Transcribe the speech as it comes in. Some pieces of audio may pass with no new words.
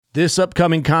This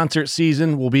upcoming concert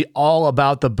season will be all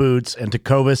about the boots, and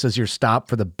Tecovas is your stop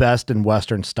for the best in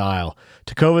Western style.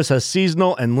 Tecovas has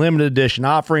seasonal and limited edition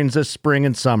offerings this spring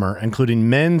and summer, including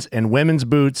men's and women's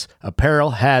boots,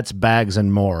 apparel, hats, bags,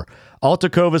 and more. All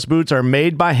Tecovas boots are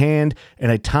made by hand in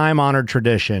a time-honored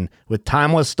tradition with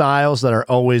timeless styles that are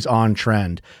always on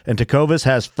trend. And Tecovas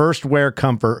has first wear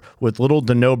comfort with little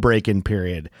to no break-in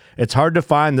period. It's hard to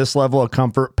find this level of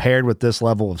comfort paired with this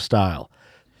level of style.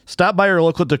 Stop by your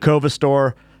local Tecovas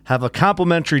store, have a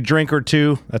complimentary drink or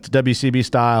two, that's WCB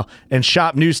style, and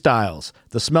shop new styles.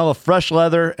 The smell of fresh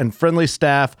leather and friendly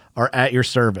staff are at your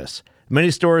service. Many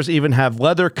stores even have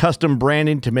leather custom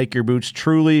branding to make your boots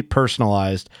truly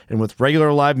personalized. And with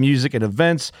regular live music and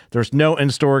events, there's no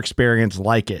in-store experience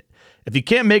like it. If you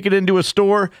can't make it into a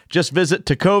store, just visit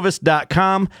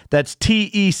tecovas.com. That's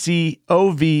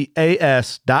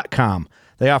TECOVAS.com.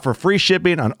 They offer free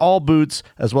shipping on all boots,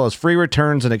 as well as free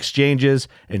returns and exchanges,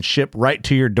 and ship right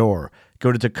to your door.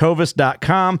 Go to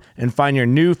tecovas.com and find your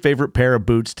new favorite pair of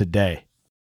boots today.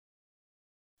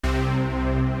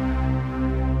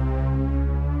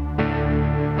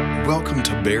 Welcome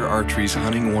to Bear Archery's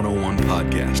Hunting 101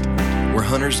 podcast, where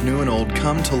hunters new and old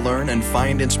come to learn and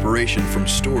find inspiration from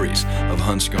stories of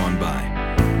hunts gone by.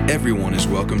 Everyone is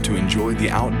welcome to enjoy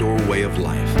the outdoor way of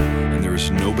life, and there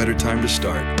is no better time to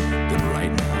start than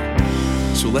right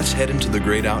now. So let's head into the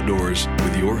great outdoors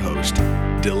with your host,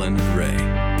 Dylan Ray.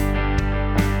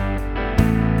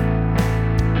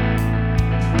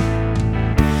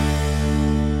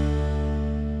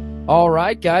 All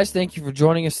right, guys, thank you for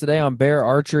joining us today on Bear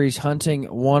Archery's Hunting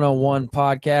 101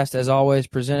 podcast, as always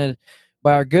presented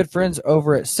by our good friends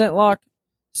over at ScentLock.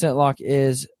 ScentLock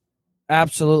is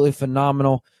absolutely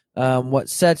phenomenal. What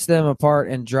sets them apart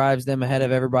and drives them ahead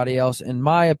of everybody else, in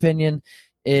my opinion,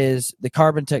 is the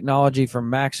carbon technology for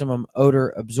maximum odor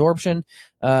absorption.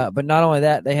 But not only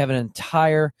that, they have an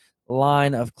entire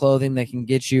line of clothing that can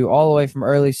get you all the way from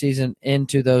early season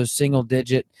into those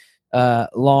single-digit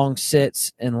long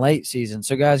sits in late season.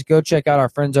 So, guys, go check out our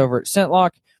friends over at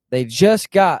ScentLock. They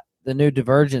just got the new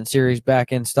Divergent series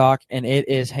back in stock, and it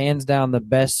is hands down the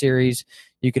best series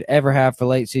you could ever have for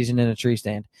late season in a tree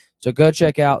stand. So go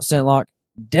check out ScentLock.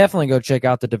 Definitely go check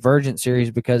out the Divergent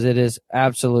series because it is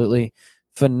absolutely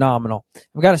phenomenal.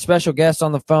 We've got a special guest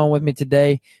on the phone with me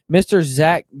today, Mr.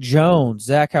 Zach Jones.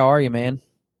 Zach, how are you, man?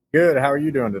 Good. How are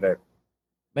you doing today?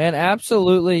 Man,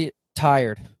 absolutely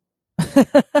tired.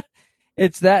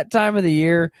 It's that time of the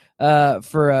year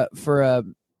for a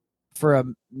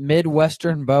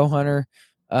Midwestern bow hunter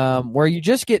where you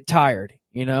just get tired,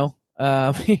 you know.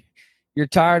 You're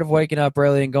tired of waking up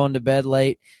early and going to bed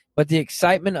late, but the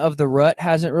excitement of the rut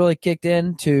hasn't really kicked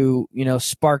in to, you know,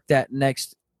 spark that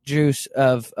next juice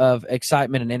of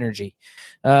excitement and energy.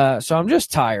 So I'm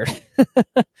just tired.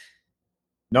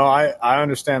 No, I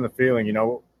understand the feeling. You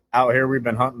know, out here we've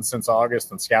been hunting since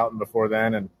August and scouting before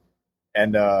then,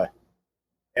 and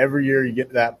every year you get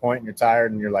to that point and you're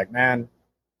tired and you're like, man,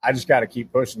 I just got to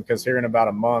keep pushing because here in about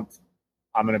a month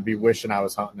I'm going to be wishing I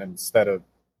was hunting instead of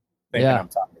thinking I'm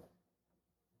tired.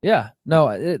 Yeah,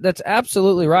 no, that's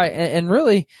absolutely right. And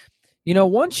really, you know,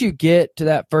 once you get to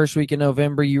that first week in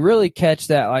November, you really catch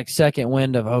that like second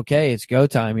wind of, okay, it's go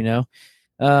time, you know.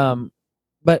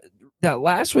 But that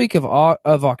last week of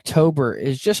October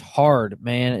is just hard,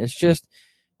 man. It's just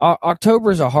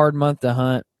October is a hard month to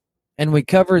hunt, and we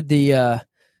covered the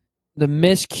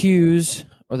miscues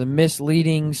or the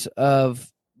misleadings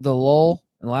of the lull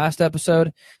in the last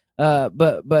episode.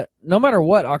 But no matter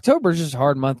what, October is just a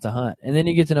hard month to hunt. And then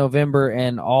you get to November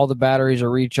and all the batteries are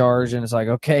recharged and it's like,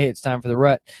 okay, it's time for the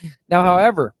rut. Now,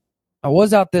 however, I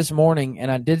was out this morning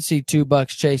and I did see 2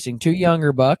 bucks chasing, 2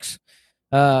 younger bucks,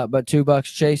 but 2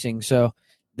 bucks chasing. So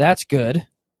that's good.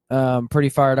 Pretty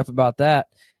fired up about that.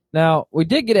 Now, we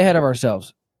did get ahead of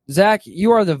ourselves. Zach,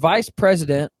 you are the vice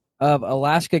president of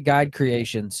Alaska Guide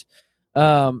Creations.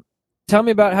 Tell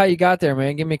me about how you got there,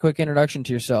 man. Give me a quick introduction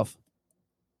to yourself.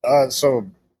 So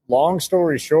long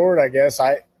story short, I guess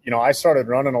I started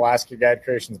running Alaska Guide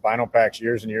Creations vinyl packs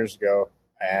years and years ago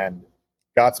and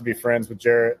got to be friends with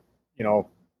Jarrett, you know,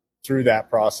 through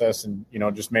that process and, you know,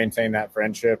 just maintain that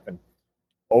friendship. And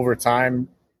over time,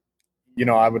 you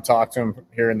know, I would talk to him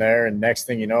here and there. And next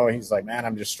thing you know, he's like, man,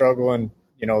 I'm just struggling.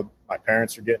 You know, my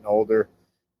parents are getting older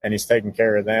and he's taking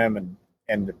care of them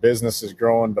and the business is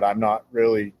growing, but I'm not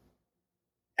really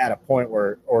at a point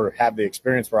where, or have the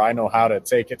experience where I know how to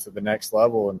take it to the next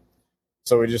level. And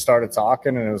so we just started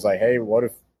talking and it was like, hey, what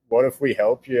if we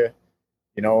help you?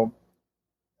 You know,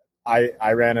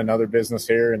 I ran another business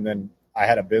here and then I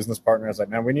had a business partner. I was like,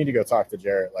 man, we need to go talk to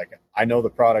Jarrett. Like, I know the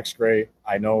product's great.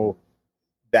 I know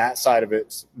that side of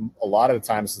it, a lot of the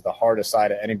times, is the hardest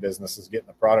side of any business, is getting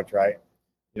the product right.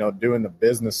 Doing the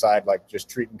business side, like just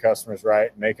treating customers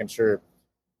right, making sure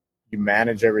you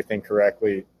manage everything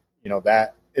correctly.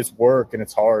 That it's work and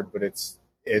it's hard, but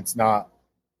it's not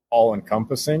all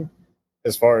encompassing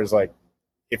as far as like,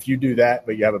 if you do that,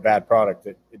 but you have a bad product,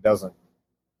 it doesn't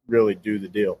really do the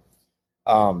deal.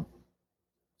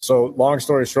 So long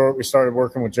story short, we started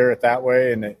working with Jarrett that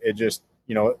way, and it just,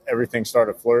 everything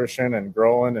started flourishing and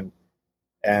growing,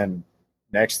 and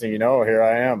next thing you know, here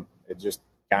I am. It just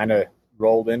kind of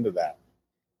rolled into that.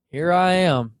 Here I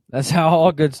am. That's how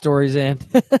all good stories end.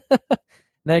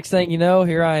 Next thing you know,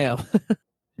 here I am.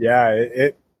 Yeah,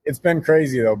 it's been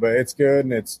crazy though, but it's good,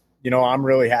 and it's, I'm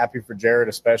really happy for Jarrett,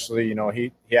 especially.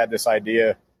 He had this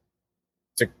idea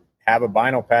to have a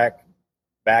bino pack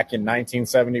back in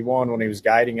 1971 when he was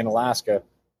guiding in Alaska,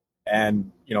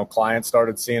 and clients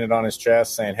started seeing it on his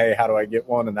chest, saying, "Hey, how do I get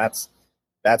one?" And that's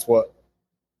what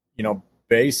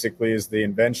basically is the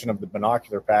invention of the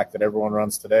binocular pack that everyone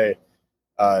runs today.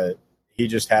 He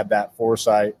just had that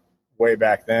foresight way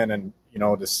back then, and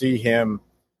to see him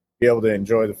be able to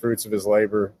enjoy the fruits of his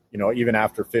labor, even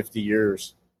after 50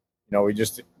 years. We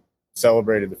just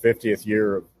celebrated the 50th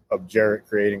year of Jarrett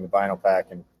creating the bino pack,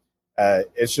 and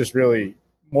it's just really,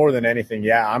 more than anything,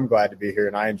 yeah, I'm glad to be here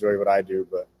and I enjoy what I do,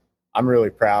 but I'm really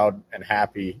proud and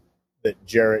happy that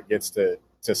Jarrett gets to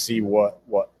see what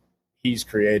he's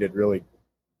created really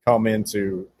come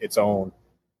into its own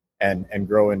and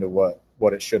grow into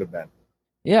what it should have been.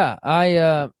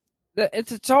 Yeah,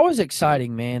 it's always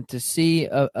exciting, man, to see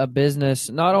a business,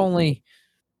 not only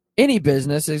any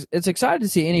business. It's exciting to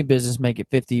see any business make it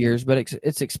 50 years, but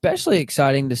it's especially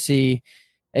exciting to see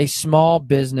a small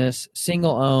business,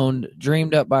 single owned,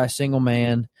 dreamed up by a single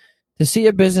man, to see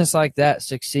a business like that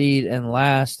succeed and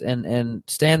last and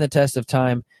stand the test of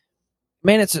time.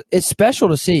 Man, it's special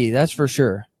to see, that's for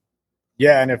sure.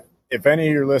 Yeah, and if any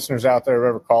of your listeners out there have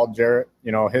ever called Jarrett,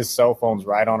 his cell phone's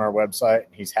right on our website.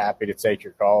 He's happy to take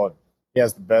your call, and he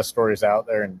has the best stories out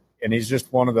there, and he's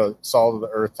just one of the salt of the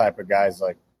earth type of guys.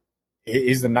 Like,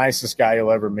 he's the nicest guy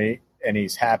you'll ever meet, and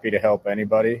he's happy to help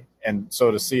anybody. And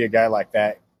so to see a guy like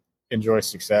that enjoy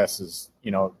success is,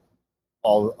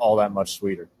 all that much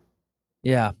sweeter.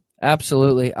 Yeah,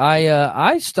 absolutely.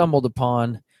 I stumbled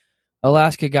upon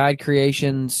Alaska Guide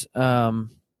Creations. I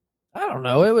don't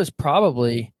know. It was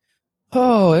probably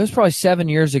 7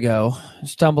 years ago. I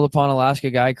stumbled upon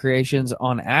Alaska Guide Creations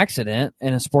on accident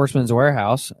in a Sportsman's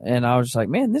Warehouse, and I was just like,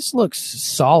 man, this looks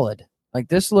solid. Like,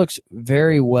 this looks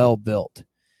very well built.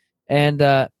 And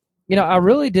I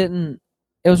really didn't.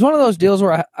 It was one of those deals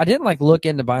where I didn't like look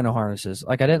into bino harnesses.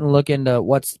 Like, I didn't look into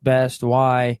what's best,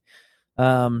 why.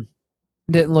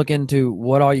 Didn't look into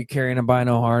what all you carry in a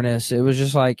bino harness. It was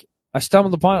just like I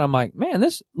stumbled upon it. I'm like, man,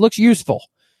 this looks useful.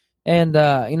 And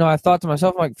I thought to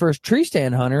myself, like, for a tree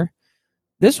stand hunter,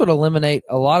 this would eliminate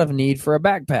a lot of need for a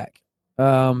backpack.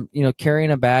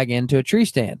 Carrying a bag into a tree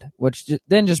stand, which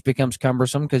then just becomes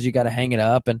cumbersome because you got to hang it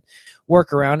up and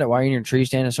work around it while you're in your tree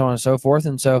stand and so on and so forth.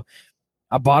 And so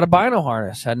I bought a bino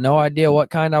harness. Had no idea what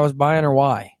kind I was buying or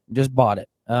why. Just bought it.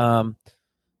 And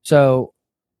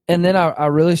then I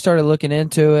really started looking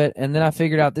into it, and then I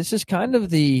figured out this is kind of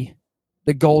the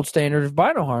gold standard of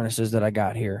bino harnesses that I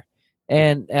got here.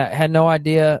 And I had no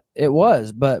idea it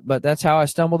was, but that's how I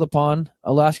stumbled upon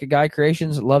Alaska Guide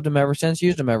Creations. Loved them ever since,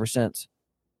 used them ever since.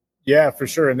 Yeah, for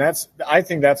sure. And I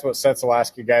think that's what sets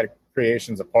Alaska Guide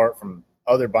Creations apart from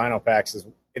other bino packs. Is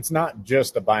it's not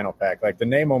just a bino pack. Like, the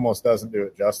name almost doesn't do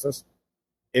it justice.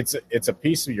 It's a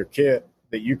piece of your kit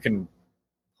that you can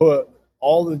put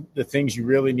all the things you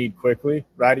really need quickly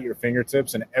right at your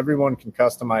fingertips, and everyone can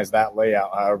customize that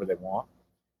layout however they want.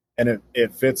 And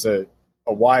it fits a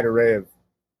wide array of,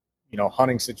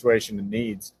 hunting situation and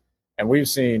needs. And we've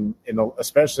seen,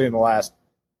 especially in the last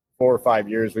 4 or 5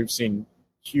 years, we've seen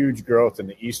huge growth in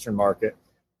the Eastern market.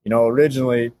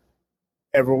 Originally,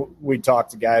 we talk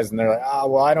to guys and they're like,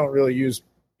 well, I don't really use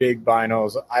big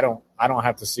binos. I don't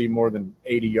have to see more than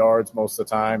 80 yards most of the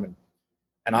time,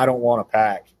 and I don't want to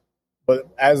pack. But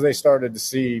as they started to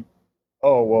see,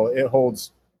 oh, well, it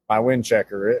holds my wind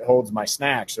checker, it holds my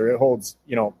snacks, or it holds,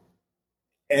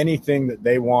 anything that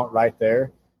they want right there,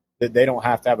 that they don't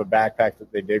have to have a backpack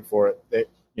that they dig for it. That,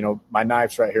 my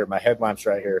knife's right here, my headlamp's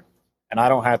right here, and I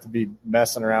don't have to be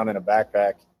messing around in a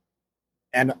backpack.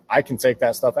 And I can take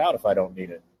that stuff out if I don't need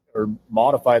it, or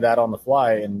modify that on the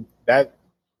fly. And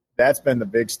that's been the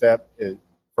big step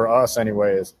for us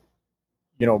anyway, is,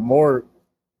 more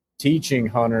teaching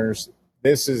hunters,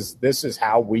 this is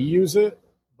how we use it,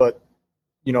 but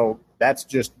that's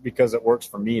just because it works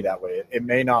for me that way. It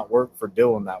may not work for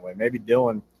Dylan that way. Maybe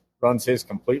Dylan runs his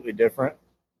completely different.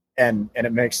 And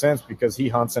it makes sense because he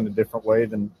hunts in a different way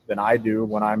than I do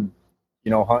when I'm,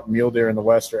 hunting mule deer in the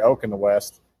West or elk in the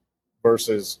West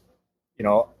versus,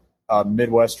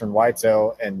 Midwestern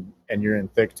whitetail and you're in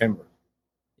thick timber.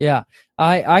 Yeah,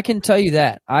 I can tell you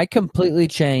that. I completely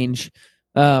change.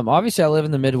 Obviously, I live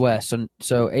in the Midwest,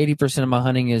 so 80% of my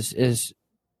hunting is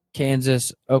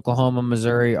Kansas, Oklahoma,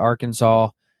 Missouri, Arkansas.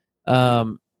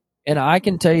 And I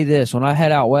can tell you this: when I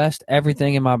head out west,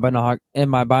 everything in my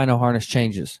bino harness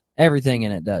changes. Everything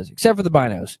in it does, except for the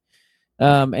binos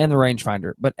and the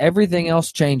rangefinder. But everything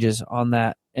else changes on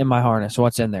that in my harness.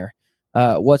 What's in there?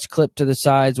 What's clipped to the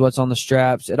sides? What's on the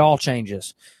straps? It all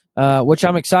changes, which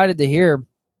I'm excited to hear.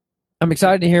 I'm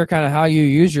excited to hear kind of how you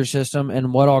use your system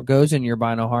and what all goes in your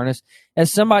bino harness.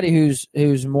 As somebody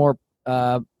who's more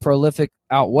prolific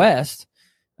out west,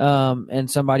 and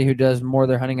somebody who does more of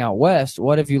their hunting out west,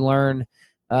 what have you learned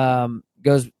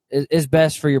is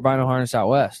best for your bino harness out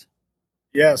west?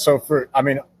 Yeah, so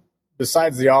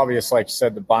besides the obvious, like you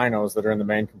said, the binos that are in the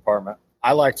main compartment,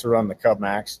 I like to run the Cub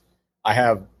Max. I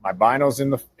have my binos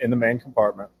in the main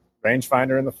compartment,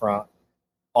 rangefinder in the front.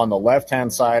 On the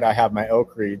left-hand side, I have my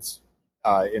elk reeds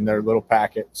in their little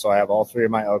packet, so I have all three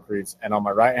of my elk reeds. And on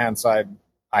my right-hand side,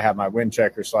 I have my wind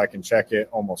checker, so I can check it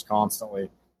almost constantly,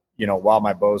 while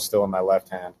my bow's still in my left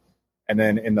hand. And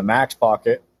then in the max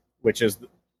pocket, which is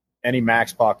any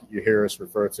max pocket you hear us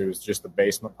refer to is just the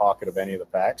basement pocket of any of the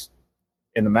packs.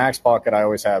 In the max pocket, I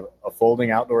always have a folding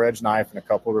outdoor edge knife and a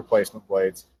couple of replacement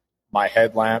blades, my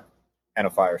headlamp, and a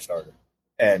fire starter.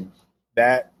 And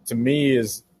that, to me,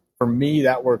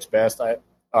 that works best.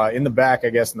 In the back, I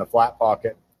guess, in the flat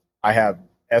pocket, I have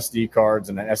SD cards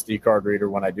and an SD card reader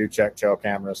when I do check trail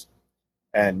cameras,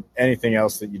 and anything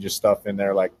else that you just stuff in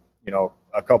there, like,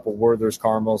 a couple Werther's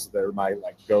caramels. They're my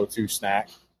go-to snack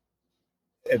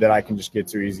that I can just get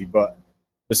to easy. But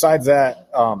besides that,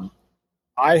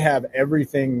 I have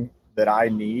everything that I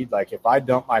need. Like, if I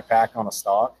dump my pack on a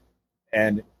stock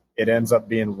and it ends up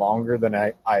being longer than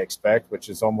I expect, which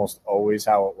is almost always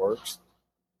how it works.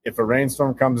 If a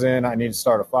rainstorm comes in, I need to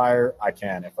start a fire, I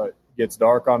can. If it gets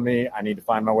dark on me, I need to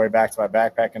find my way back to my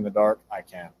backpack in the dark, I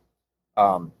can.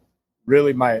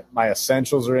 Really, my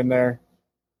essentials are in there.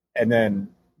 And then,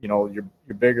 your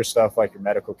bigger stuff like your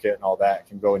medical kit and all that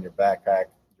can go in your backpack,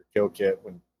 your kill kit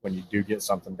when you do get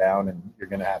something down and you're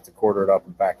going to have to quarter it up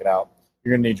and pack it out.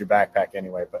 You're going to need your backpack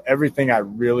anyway. But everything I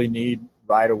really need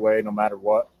right away, no matter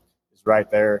what, is right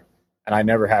there. And I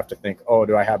never have to think, oh,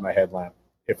 do I have my headlamp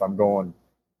if I'm going,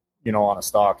 on a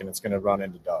stalk and it's going to run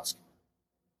into dusk.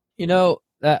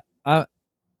 That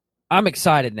I'm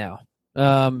excited now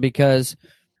because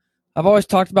I've always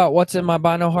talked about what's in my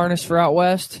bino harness for out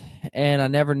west, and I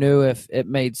never knew if it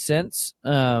made sense.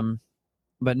 But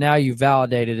now you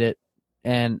validated it,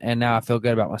 and now I feel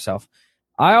good about myself.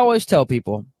 I always tell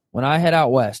people when I head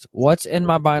out west, what's in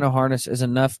my bino harness is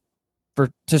enough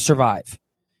to survive.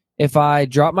 If I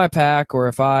drop my pack or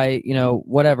if I,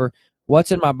 whatever,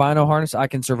 what's in my bino harness I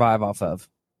can survive off of.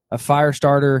 A fire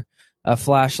starter, a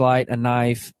flashlight, a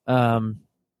knife,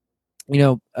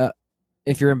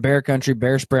 if you're in bear country,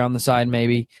 bear spray on the side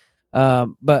maybe.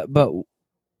 But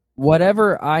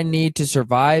whatever I need to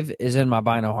survive is in my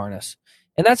bino harness.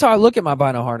 And that's how I look at my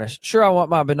bino harness. Sure, I want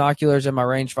my binoculars and my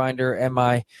rangefinder and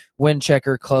my wind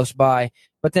checker close by,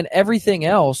 but then everything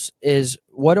else is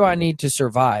what do I need to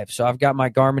survive? So I've got my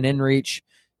Garmin InReach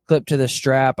clipped to the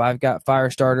strap. I've got fire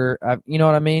starter. You know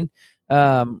what I mean?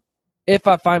 If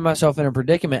I find myself in a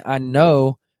predicament, I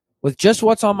know with just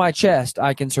what's on my chest,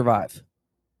 I can survive.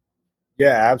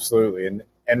 Yeah, absolutely.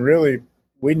 And really,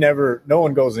 no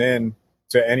one goes in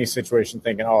to any situation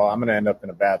thinking, oh, I'm going to end up in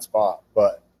a bad spot.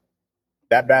 But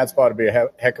that bad spot would be a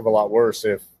heck of a lot worse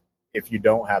if you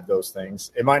don't have those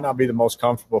things. It might not be the most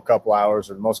comfortable couple hours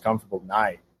or the most comfortable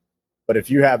night, but if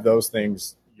you have those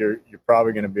things, you're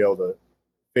probably going to be able to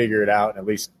figure it out and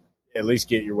at least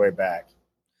get your way back.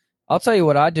 I'll tell you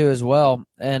what I do as well,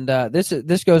 and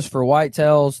this goes for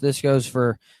whitetails. This goes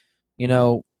for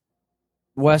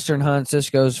Western hunts. This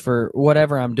goes for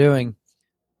whatever I'm doing.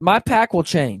 My pack will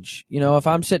change. If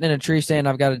I'm sitting in a tree stand,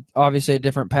 I've got obviously a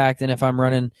different pack than if I'm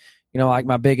running, like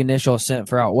my big initial ascent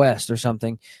for out west or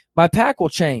something. My pack will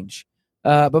change,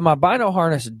 but my bino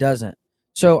harness doesn't.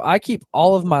 So I keep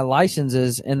all of my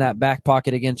licenses in that back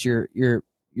pocket against your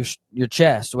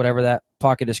chest, whatever that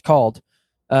pocket is called.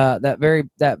 That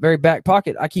very back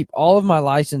pocket, I keep all of my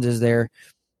licenses there.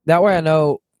 That way I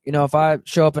know, if I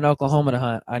show up in Oklahoma to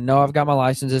hunt, I know I've got my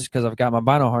licenses because I've got my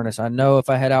bino harness. I know if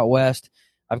I head out west,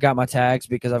 I've got my tags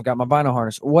because I've got my bino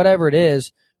harness. Whatever it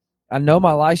is, I know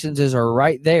my licenses are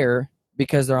right there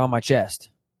because they're on my chest.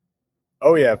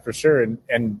 Oh, yeah, for sure.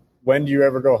 And when do you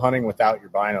ever go hunting without your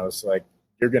binos? Like,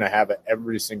 you're going to have it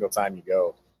every single time you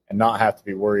go and not have to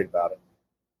be worried about it.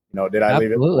 You know, did I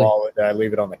leave it in the wallet? Did I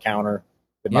leave it on the counter?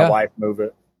 Did my wife move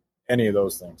it? Any of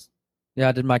those things.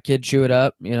 Yeah. Did my kid chew it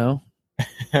up? You know?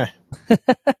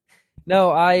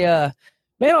 No,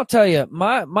 man, I'll tell you,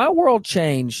 my world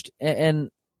changed. And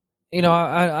you know,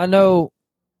 I know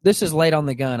this is late on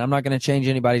the gun. I'm not going to change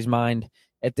anybody's mind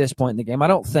at this point in the game, I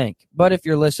don't think. But if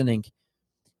you're listening,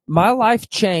 my life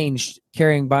changed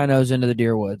carrying binos into the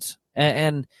deer woods.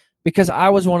 And because I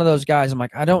was one of those guys, I'm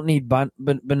like, I don't need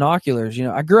binoculars. You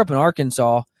know, I grew up in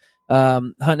Arkansas,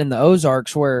 hunting in the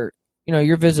Ozarks, where, you know,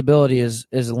 your visibility is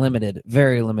limited,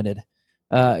 very limited.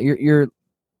 Your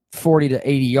 40 to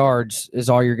 80 yards is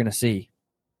all you're going to see.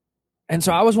 And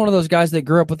so I was one of those guys that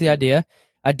grew up with the idea,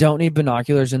 I don't need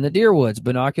binoculars in the deer woods.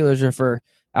 Binoculars are for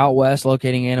out west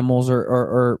locating animals,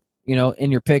 or you know,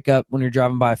 in your pickup when you're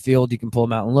driving by a field, you can pull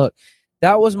them out and look.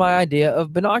 That was my idea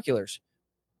of binoculars.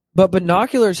 But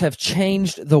binoculars have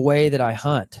changed the way that I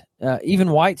hunt, even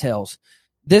whitetails.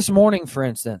 This morning, for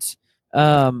instance,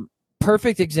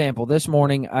 perfect example. This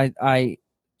morning, I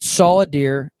saw a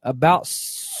deer about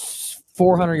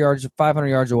 400 yards, 500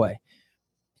 yards away.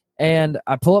 And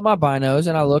I pull up my binos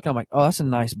and I look, and I'm like, oh, that's a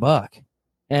nice buck.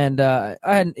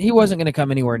 And he wasn't going to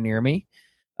come anywhere near me.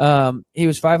 He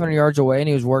was 500 yards away, and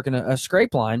he was working a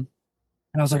scrape line.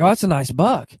 And I was like, oh, that's a nice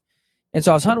buck. And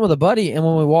so I was hunting with a buddy, and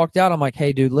when we walked out, I'm like,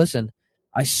 hey, dude, listen,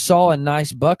 I saw a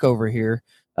nice buck over here.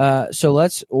 So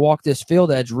let's walk this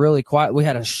field edge really quiet. We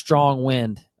had a strong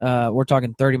wind. We're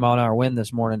talking 30-mile-an-hour wind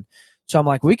this morning. So I'm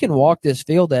like, we can walk this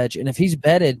field edge, and if he's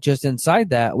bedded just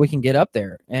inside that, we can get up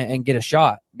there and get a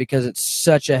shot, because it's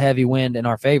such a heavy wind in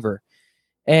our favor.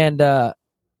 And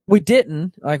we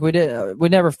didn't. We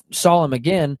never saw him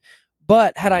again.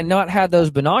 But had I not had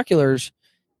those binoculars,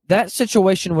 that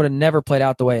situation would have never played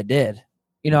out the way it did.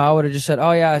 You know, I would have just said,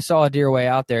 oh, yeah, I saw a deer way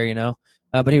out there, you know,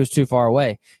 but he was too far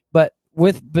away. But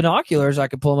with binoculars, I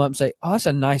could pull him up and say, oh, that's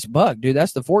a nice buck, dude.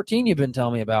 That's the 14 you've been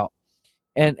telling me about.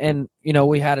 And you know,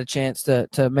 we had a chance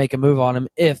to make a move on him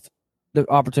if the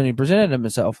opportunity presented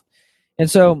himself. And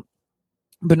so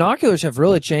binoculars have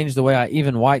really changed the way I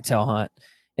even whitetail hunt.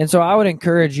 And so I would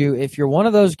encourage you, if you're one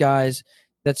of those guys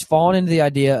that's fallen into the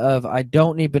idea of, I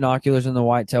don't need binoculars in the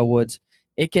whitetail woods,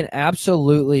 it can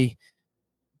absolutely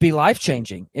be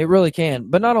life-changing. It really can.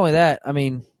 But not only that, I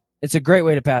mean, it's a great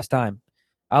way to pass time.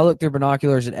 I look through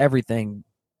binoculars at everything,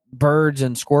 birds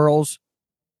and squirrels.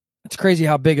 It's crazy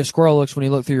how big a squirrel looks when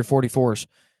you look through your 44s.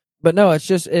 But no, it's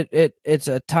just it's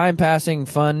a time-passing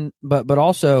fun, but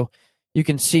also you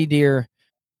can see deer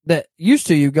that used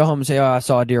to, you go home and say, oh, I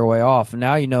saw a deer way off. And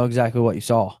now you know exactly what you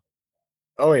saw.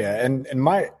 Oh, yeah. And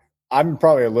I'm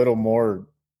probably a little more,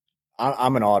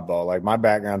 I'm an oddball. Like, my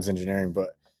background's engineering,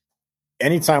 but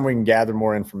anytime we can gather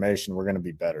more information, we're going to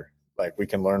be better. Like, we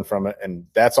can learn from it. And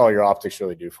that's all your optics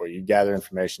really do for you. You gather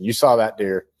information. You saw that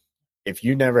deer. If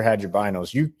you never had your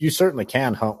binos, you certainly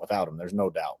can hunt without them. There's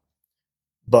no doubt.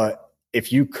 But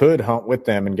if you could hunt with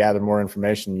them and gather more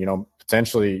information, you know,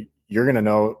 potentially you're going to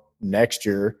know next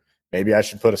year, maybe I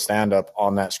should put a stand up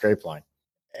on that scrape line.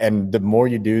 And the more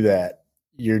you do that,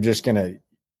 you're just going to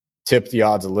tip the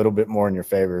odds a little bit more in your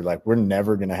favor. Like, we're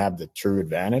never going to have the true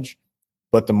advantage,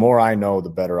 but the more I know, the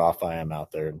better off I am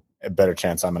out there. A better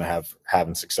chance I'm going to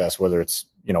having success, whether it's,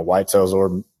 you know, whitetails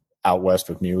or out west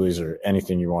with muleys or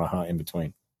anything you want to hunt in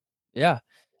between. Yeah.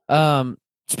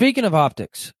 Speaking of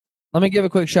optics, let me give a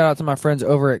quick shout out to my friends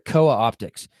over at Koa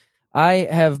Optics. I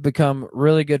have become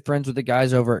really good friends with the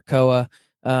guys over at Koa.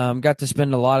 Got to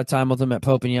spend a lot of time with them at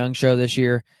Pope and Young show this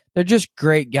year. They're just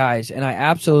great guys, and I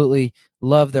absolutely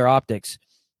love their optics.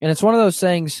 And it's one of those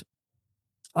things,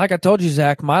 like I told you,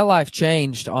 Zach, my life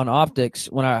changed on optics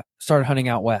when I started hunting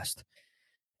out west.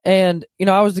 And, you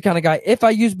know, I was the kind of guy, if I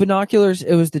used binoculars,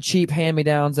 it was the cheap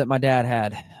hand-me-downs that my dad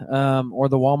had, or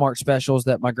the Walmart specials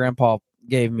that my grandpa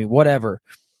gave me, whatever.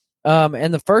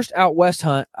 And the first out west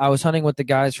hunt, I was hunting with the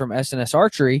guys from SNS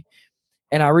Archery,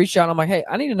 and I reached out and I'm like, hey,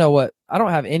 I need to know I don't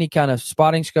have any kind of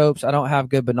spotting scopes. I don't have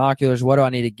good binoculars. What do I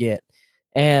need to get?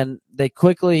 And they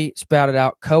quickly spouted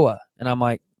out Koa. And I'm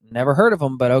like, never heard of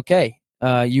them, but okay.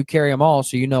 You carry them all,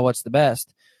 so you know what's the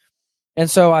best. And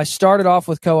so I started off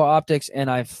with Koa Optics, and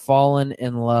I've fallen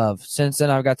in love. Since then,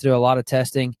 I've got to do a lot of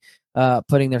testing,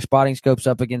 putting their spotting scopes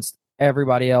up against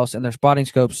everybody else, and their spotting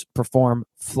scopes perform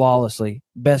flawlessly.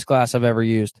 Best glass I've ever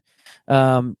used.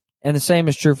 And the same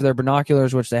is true for their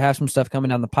binoculars, which they have some stuff coming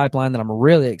down the pipeline that I'm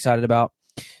really excited about.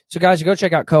 So, guys, go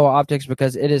check out Koa Optics,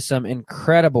 because it is some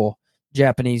incredible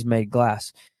Japanese-made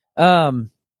glass. So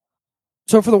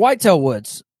for the whitetail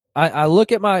woods, I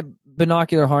look at my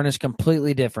binocular harness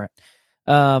completely different.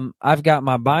 I've got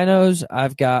my binos,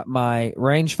 I've got my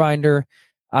rangefinder,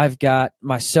 I've got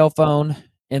my cell phone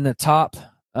in the top,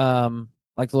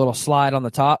 like the little slide on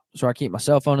the top, so I keep my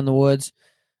cell phone in the woods.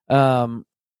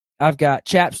 I've got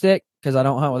chapstick because I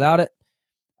don't hunt without it.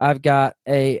 I've got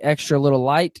a extra little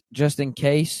light just in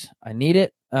case I need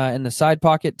it in the side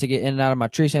pocket to get in and out of my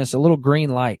tree stand. It's a little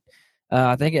green light.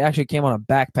 I think it actually came on a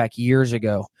backpack years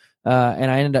ago,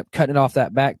 and I ended up cutting it off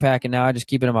that backpack, and now I just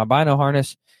keep it in my bino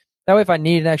harness. That way, if I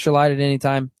need an extra light at any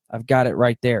time, I've got it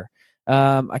right there.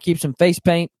 I keep some face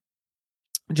paint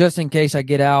just in case I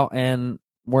get out and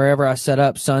wherever I set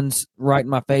up, sun's right in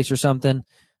my face or something.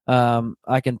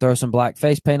 I can throw some black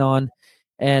face paint on.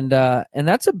 And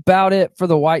that's about it for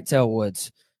the whitetail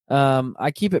woods.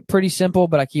 I keep it pretty simple,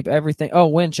 but I keep everything. Oh,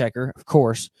 wind checker, of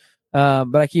course.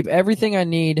 But I keep everything I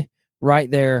need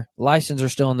right there. License are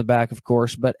still in the back, of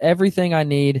course, but everything I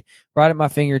need right at my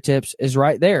fingertips is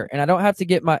right there. And I don't have to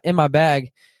get in my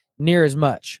bag near as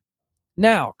much.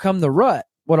 Now, come the rut,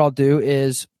 what I'll do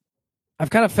is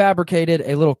I've kind of fabricated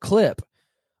a little clip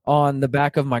on the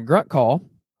back of my grunt call,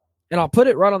 and I'll put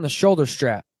it right on the shoulder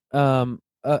strap. I'll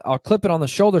clip it on the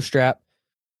shoulder strap,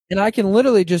 and I can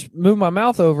literally just move my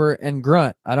mouth over and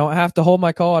grunt. I don't have to hold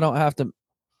my call. I don't have to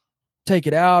take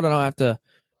it out.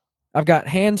 I've got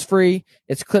hands free.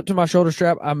 It's clipped to my shoulder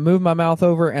strap. I move my mouth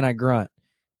over and I grunt,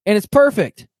 and it's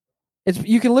perfect.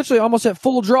 You can literally almost at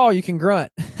full draw, you can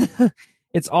grunt.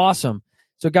 It's awesome.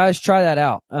 So guys, try that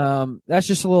out. That's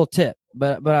just a little tip,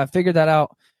 but I figured that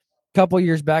out couple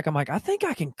years back. I'm like, I think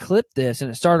I can clip this,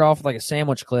 and it started off with like a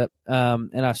sandwich clip,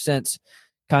 and I've since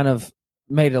kind of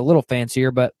made it a little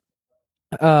fancier, but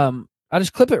I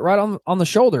just clip it right on the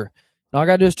shoulder. And all I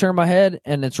gotta do is turn my head,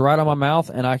 and it's right on my mouth,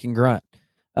 and I can grunt.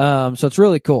 So it's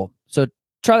really cool. So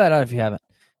try that out if you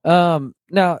haven't.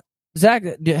 Now, Zach,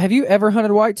 have you ever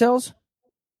hunted whitetails?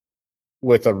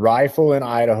 With a rifle in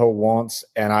Idaho once,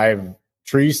 and I've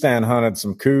tree stand hunted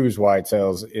some Coues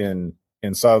whitetails in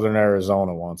southern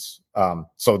Arizona once.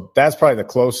 So that's probably the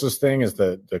closest thing is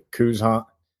the Coues hunt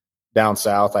down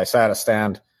south. I sat a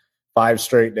stand 5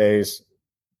 straight days,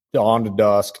 dawn to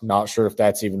dusk. Not sure if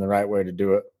that's even the right way to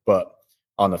do it, but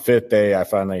on the 5th day, I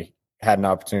finally had an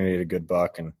opportunity at a good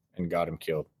buck and got him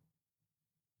killed.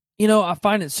 You know, I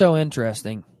find it so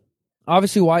interesting.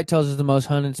 Obviously, whitetails is the most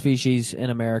hunted species in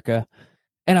America,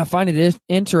 and I find it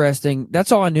interesting.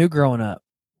 That's all I knew growing up.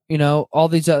 You know, all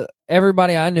these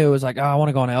everybody I knew was like, oh, I want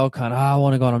to go on an elk hunt. Oh, I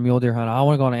want to go on a mule deer hunt. I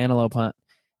want to go on an antelope hunt.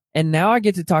 And now I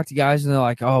get to talk to guys, and they're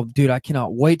like, oh, dude, I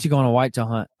cannot wait to go on a whitetail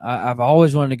hunt. I've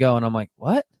always wanted to go. And I'm like,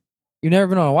 what? You've never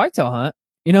been on a whitetail hunt?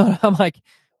 You know, I'm like,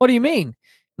 what do you mean?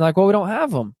 They're like, well, we don't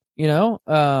have them, you know?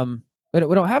 But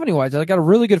we don't have any whitetails. I got a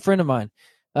really good friend of mine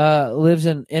lives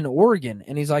in Oregon,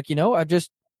 and he's like, you know, I've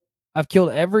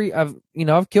killed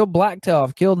I've killed blacktail,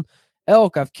 I've killed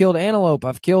elk, I've killed antelope,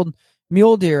 I've killed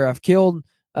mule deer, I've killed,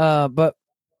 but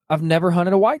I've never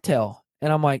hunted a whitetail.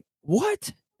 And I'm like,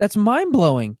 what? That's mind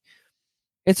blowing.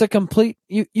 It's a complete,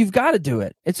 you've got to do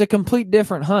it. It's a complete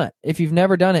different hunt. If you've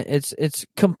never done it, it's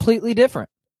completely different.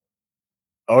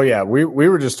 Oh yeah. We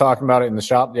were just talking about it in the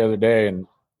shop the other day, and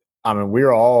I mean, we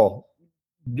were all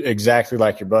exactly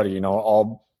like your buddy, you know,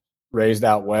 all raised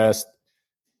out west.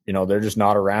 You know, they're just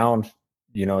not around.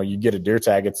 You know, you get a deer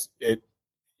tag,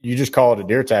 you just call it a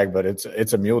deer tag, but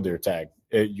it's a mule deer tag.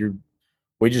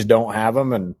 We just don't have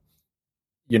them, and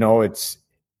you know, it's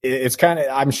kind of,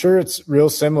 I'm sure it's real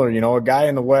similar. You know, a guy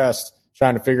in the West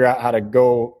trying to figure out how to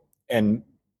go and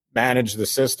manage the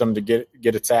system to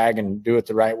get a tag and do it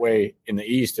the right way in the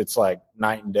East. It's like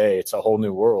night and day. It's a whole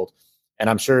new world, and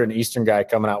I'm sure an Eastern guy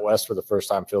coming out West for the first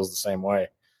time feels the same way.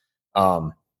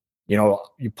 You know,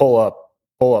 you pull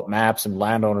up maps and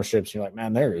land ownerships, and you're like,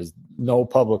 man, there is no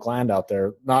public land out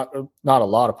there. Not a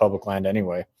lot of public land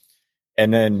anyway.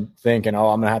 And then thinking, oh,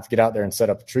 I'm going to have to get out there and set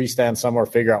up a tree stand somewhere,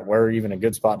 figure out where even a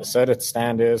good spot to set a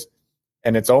stand is.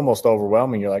 And it's almost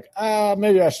overwhelming. You're like,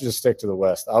 maybe I should just stick to the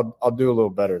West. I'll do a little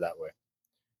better that way.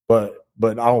 But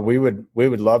we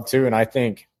would love to. And I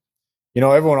think, you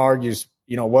know, everyone argues,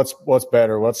 you know, what's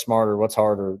better, what's smarter, what's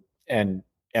harder. And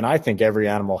I think every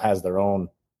animal has their own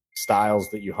styles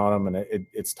that you hunt them. And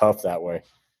it's tough that way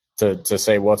to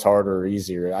say what's harder or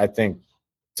easier. I think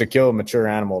to kill a mature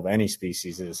animal of any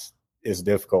species is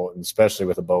difficult, and especially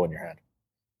with a bow in your hand.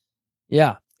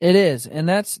 Yeah, it is. And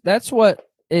that's what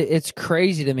it's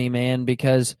crazy to me, man,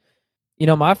 because, you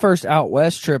know, my first out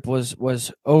West trip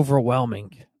was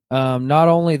overwhelming. Not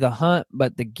only the hunt,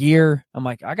 but the gear. I'm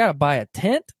like, I got to buy a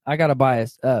tent. I got to buy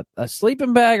a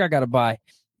sleeping bag. I got to buy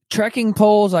trekking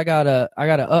poles. I got to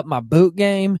up my boot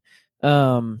game.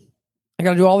 I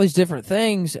got to do all these different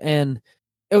things. And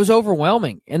it was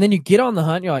overwhelming. And then you get on the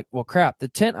hunt, and you're like, well, crap, the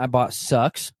tent I bought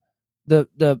sucks.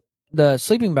 The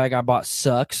sleeping bag I bought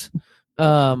sucks.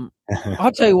 I'll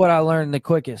tell you what I learned the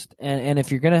quickest. And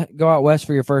if you're going to go out west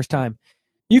for your first time,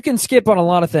 you can skip on a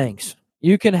lot of things.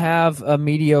 You can have a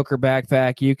mediocre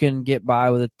backpack. You can get by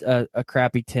with a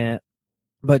crappy tent,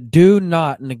 but do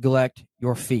not neglect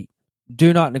your feet.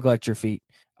 Do not neglect your feet.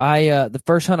 The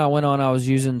first hunt I went on, I was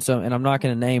using some, and I'm not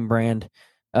going to name brand,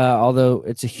 although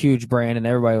it's a huge brand and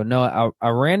everybody would know it. I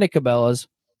ran to Cabela's.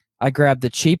 I grabbed the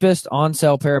cheapest on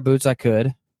sale pair of boots I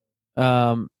could,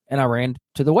 and I ran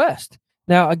to the West.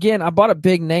 Now, again, I bought a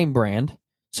big name brand,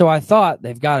 so I thought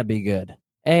they've got to be good.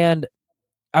 And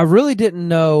I really didn't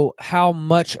know how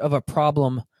much of a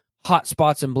problem hot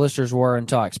spots and blisters were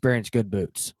until I experienced good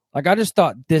boots. Like, I just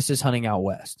thought, this is hunting out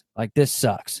west. Like, this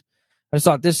sucks. I just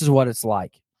thought, this is what it's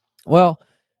like. Well,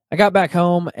 I got back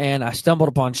home and I stumbled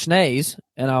upon Schnee's,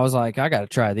 and I was like, I got to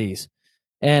try these.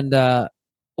 And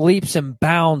leaps and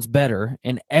bounds better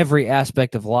in every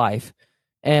aspect of life.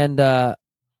 And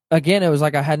again, it was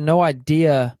like I had no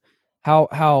idea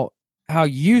how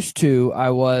used to I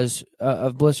was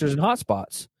of blisters and hot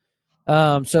spots.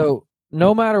 So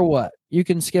no matter what, you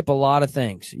can skip a lot of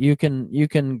things. You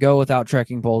can go without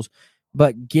trekking poles,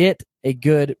 but get a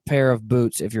good pair of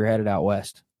boots if you're headed out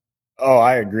west. Oh,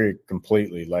 I agree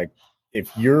completely. Like,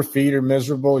 if your feet are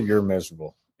miserable, you're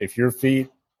miserable. If your feet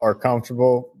are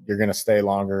comfortable, you're going to stay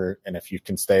longer. And if you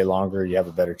can stay longer, you have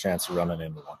a better chance of running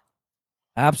into one.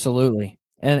 Absolutely.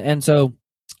 And so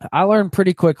I learned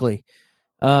pretty quickly.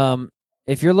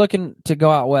 If you're looking to go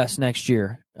out west next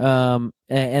year,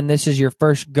 and this is your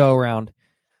first go around,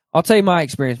 I'll tell you my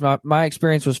experience. My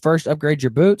experience was, first, upgrade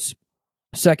your boots.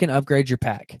 Second, upgrade your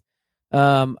pack.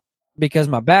 Because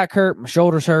my back hurt, my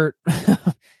shoulders hurt,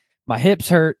 my hips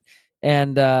hurt,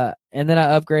 and then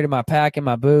I upgraded my pack and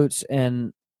my boots,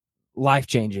 and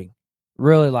life-changing,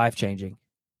 really life-changing.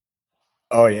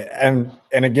 Oh yeah. And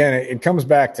again, it comes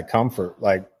back to comfort.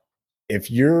 Like, if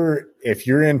you're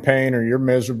in pain or you're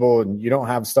miserable and you don't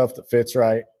have stuff that fits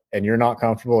right and you're not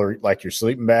comfortable, or like your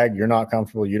sleeping bag, you're not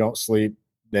comfortable, you don't sleep,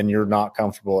 then you're not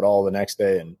comfortable at all the next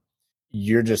day. And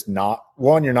you're just not,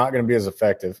 you're not going to be as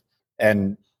effective,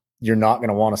 and you're not going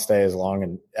to want to stay as long.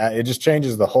 And it just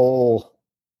changes the whole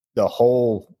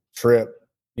trip,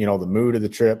 the mood of the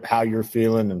trip, how you're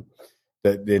feeling, and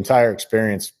the entire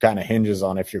experience kind of hinges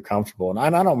on if you're comfortable.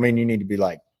 And I don't mean you need to be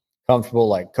like comfortable,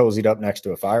 like cozied up next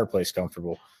to a fireplace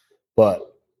comfortable, but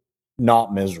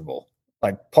not miserable.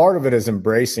 Like, part of it is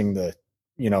embracing this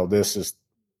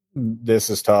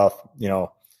is tough.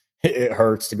 It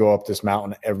hurts to go up this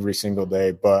mountain every single day.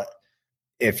 But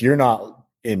if you're not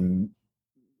in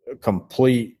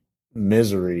complete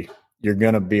misery, you're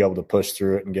going to be able to push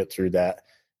through it and get through that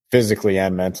physically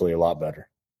and mentally a lot better.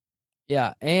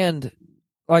 Yeah. And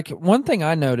like, one thing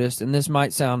I noticed, and this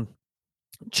might sound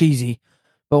cheesy,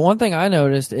 but one thing I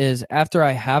noticed is after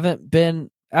my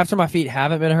feet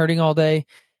haven't been hurting all day,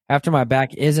 after my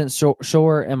back isn't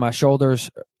sore and my shoulders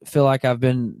feel like I've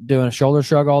been doing a shoulder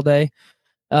shrug all day,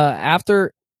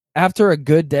 after a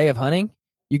good day of hunting,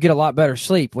 you get a lot better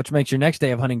sleep, which makes your next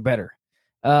day of hunting better.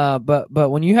 But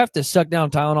when you have to suck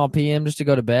down Tylenol PM just to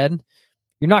go to bed,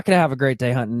 you're not going to have a great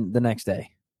day hunting the next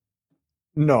day.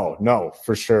 No,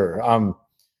 for sure.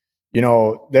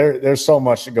 There's so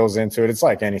much that goes into it. It's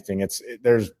like anything.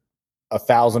 There's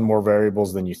 1,000 more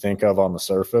variables than you think of on the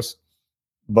surface.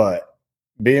 But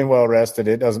being well rested,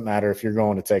 it doesn't matter if you're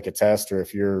going to take a test or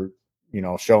if you're,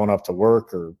 showing up to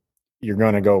work or you're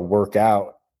going to go work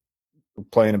out,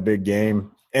 playing a big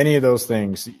game, any of those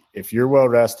things. If you're well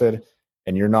rested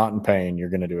and you're not in pain, you're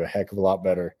going to do a heck of a lot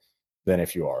better than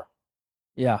if you are.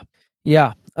 Yeah.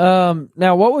 Yeah.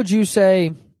 Now, what would you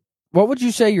say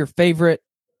your favorite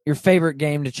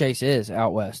game to chase is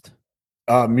out west?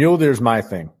 Mule deer's my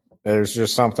thing. There's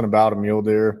just something about a mule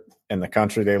deer and the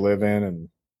country they live in and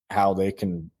how they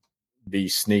can be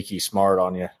sneaky smart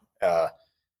on you.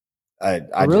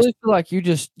 I really feel like you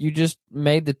just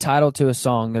made the title to a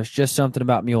song. There's just something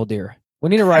about mule deer. We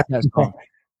need to write that song.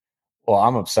 Well,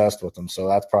 I'm obsessed with them, so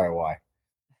that's probably why.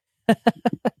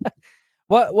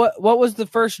 What was the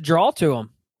first draw to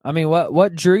them? I mean,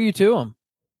 what drew you to them?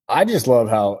 I just love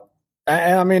how,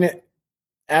 and I mean,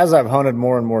 as I've hunted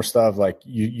more and more stuff, like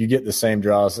you get the same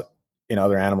draws in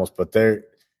other animals, but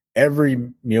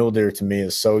every mule deer to me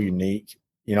is so unique.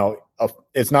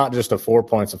 It's not just a 4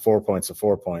 points, a 4 points, a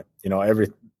 4 point.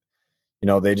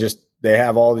 They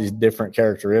have all these different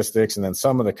characteristics, and then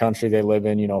some of the country they live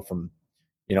in, from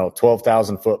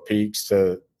 12,000 foot peaks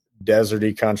to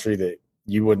deserty country that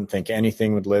you wouldn't think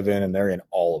anything would live in, and they're in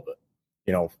all of it.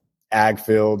 Ag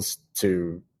fields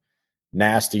to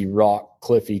nasty rock,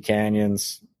 cliffy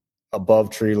canyons above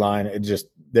tree line.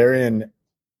 They're in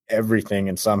everything,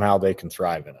 and somehow they can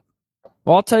thrive in it.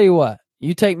 Well, I'll tell you what.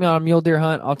 You take me on a mule deer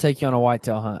hunt, I'll take you on a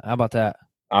whitetail hunt. How about that?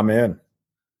 I'm in.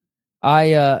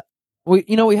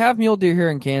 We have mule deer here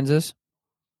in Kansas,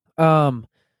 but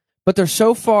they're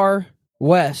so far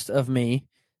west of me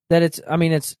that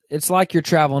it's like you're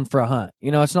traveling for a hunt.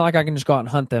 It's not like I can just go out and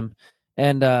hunt them.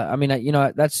 And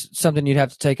that's something you'd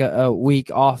have to take a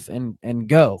week off and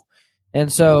go.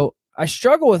 And so I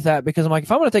struggle with that because I'm like,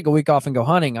 if I'm going to take a week off and go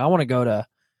hunting, I want to go to,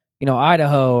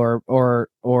 Idaho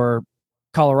or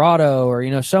Colorado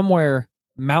or somewhere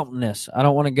mountainous. I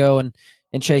don't want to go and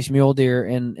chase mule deer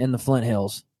in the Flint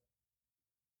Hills.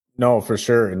 No, for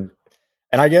sure. And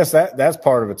I guess that's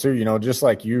part of it too. Just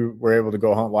like you were able to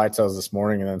go hunt whitetails this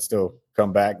morning and then still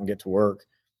come back and get to work.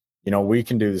 We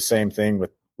can do the same thing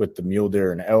with the mule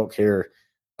deer and elk here.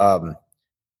 And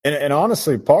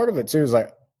honestly, part of it too is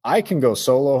like I can go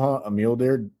solo hunt a mule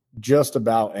deer just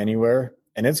about anywhere,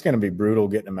 and it's going to be brutal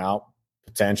getting them out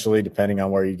potentially, depending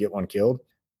on where you get one killed.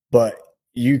 But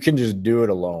you can just do it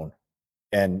alone,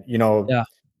 and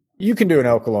you can do an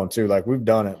elk alone too. Like we've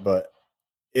done it, but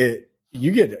I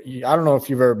don't know if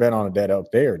you've ever been on a dead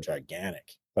elk. They are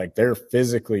gigantic. Like they're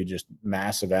physically just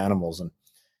massive animals.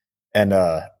 And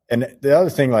the other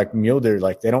thing, like mule deer,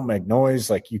 like they don't make noise.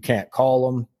 Like you can't call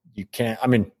them. You can't,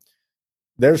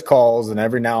 there's calls and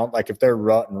every now, like if they're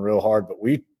rutting real hard, but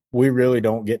we really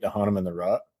don't get to hunt them in the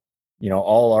rut.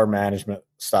 All our management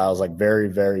styles, like very,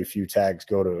 very few tags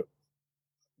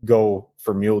go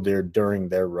for mule deer during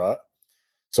their rut.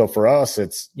 So for us,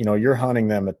 it's, you're hunting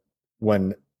them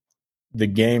when the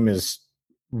game is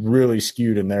really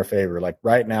skewed in their favor. Like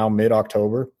right now,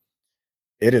 mid-October,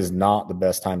 it is not the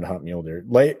best time to hunt mule deer.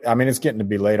 It's getting to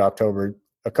be late October.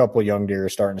 A couple of young deer are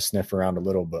starting to sniff around a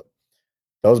little, but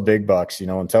those big bucks,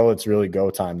 until it's really go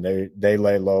time, they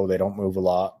lay low. They don't move a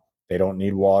lot. They don't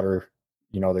need water.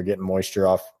 They're getting moisture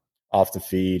off the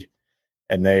feed,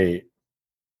 and they're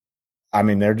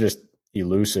just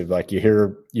elusive. Like you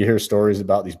hear stories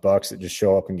about these bucks that just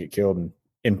show up and get killed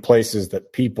in places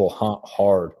that people hunt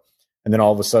hard. And then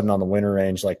all of a sudden on the winter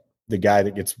range, like the guy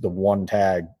that gets the one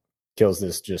tag kills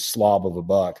this just slob of a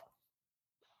buck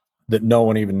that no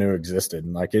one even knew existed.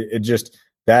 And like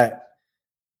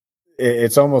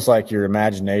it's almost like your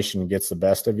imagination gets the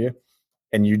best of you.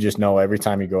 And you just know every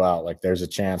time you go out, like there's a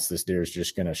chance this deer is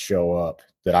just going to show up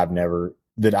that I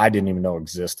didn't even know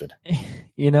existed.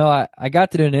 I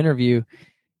got to do an interview.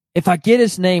 If I get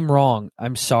his name wrong,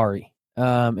 I'm sorry.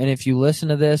 And if you listen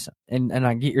to this and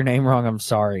I get your name wrong, I'm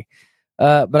sorry.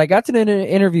 But I got to do an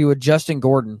interview with Justin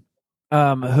Gordon,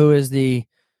 who is the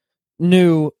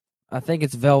new, I think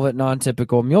it's velvet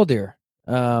non-typical mule deer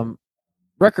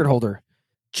record holder.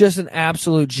 Just an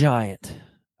absolute giant.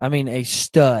 A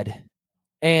stud.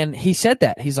 And he said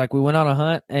that. He's like, we went on a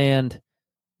hunt and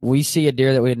we see a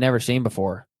deer that we had never seen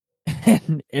before.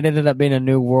 And it ended up being a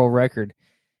new world record.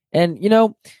 And,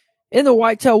 in the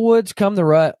whitetail woods, come the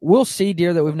rut, we'll see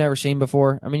deer that we've never seen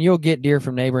before. You'll get deer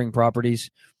from neighboring properties,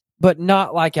 but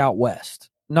not like out west.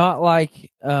 Not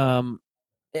like, I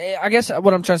guess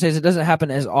what I'm trying to say is it doesn't happen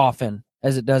as often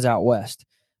as it does out west.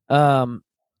 And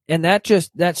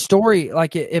that story,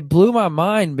 like it blew my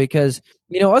mind because,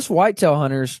 us whitetail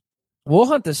hunters, we'll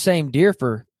hunt the same deer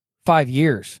for 5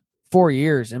 years, 4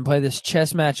 years and play this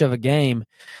chess match of a game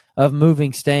of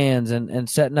moving stands and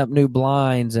setting up new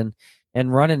blinds and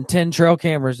running 10 trail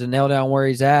cameras to nail down where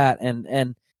he's at.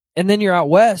 And then you're out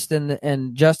west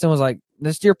and Justin was like,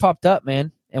 this deer popped up,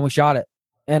 man. And we shot it.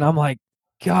 And I'm like,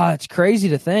 God, it's crazy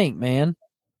to think, man.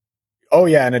 Oh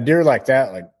yeah. And a deer like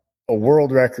that, like a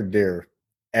world record deer,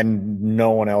 and no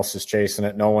one else is chasing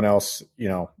it. No one else,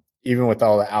 even with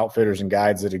all the outfitters and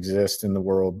guides that exist in the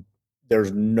world,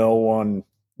 there's no one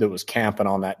that was camping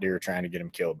on that deer trying to get him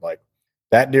killed. Like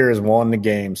that deer has won the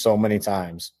game so many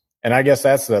times. And I guess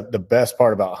that's the best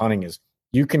part about hunting is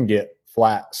you can get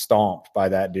flat stomped by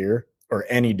that deer or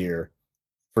any deer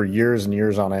for years and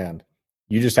years on end.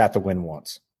 You just have to win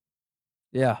once.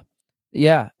 Yeah.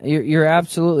 Yeah. You're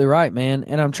absolutely right, man.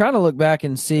 And I'm trying to look back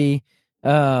and see,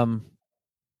 I'm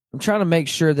trying to make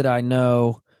sure that I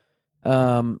know,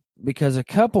 because a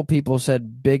couple people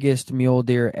said biggest mule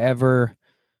deer ever,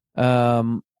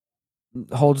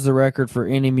 holds the record for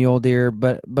any mule deer,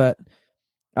 but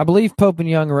I believe Pope and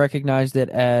Young recognized it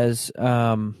as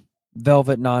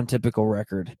velvet non-typical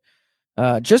record.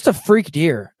 Just a freak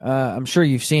deer. I'm sure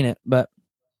you've seen it, but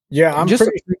yeah, I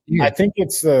think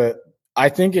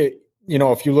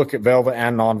if you look at velvet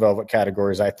and non-velvet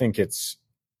categories, I think it's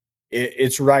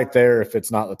right there if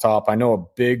it's not the top. I know a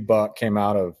big buck came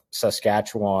out of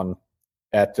Saskatchewan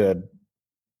at the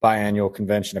biannual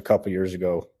convention a couple years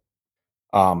ago.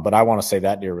 But I want to say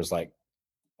that deer was like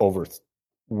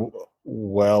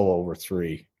well over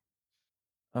 3.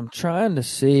 I'm trying to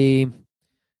see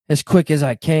as quick as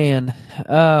I can.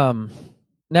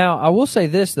 Now I will say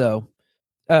this though,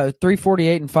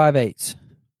 348 and 5/8.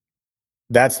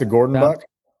 That's the Gordon buck.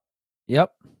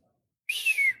 Yep.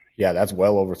 Yeah, that's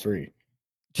well over 3.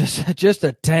 Just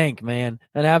a tank, man.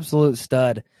 An absolute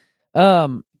stud.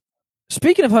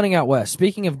 Speaking of hunting out west,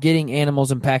 speaking of getting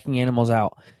animals and packing animals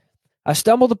out, I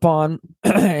stumbled upon,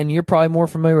 and you're probably more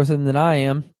familiar with them than I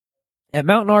am, at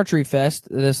Mountain Archery Fest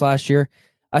this last year,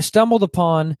 I stumbled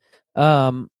upon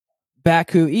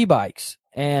Baku e-bikes.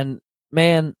 And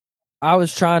man, I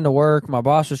was trying to work. My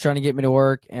boss was trying to get me to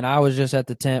work, and I was just at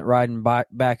the tent riding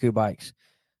Baku bikes.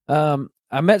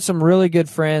 I met some really good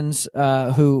friends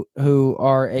who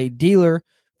are a dealer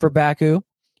for Baku,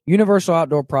 Universal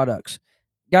Outdoor Products.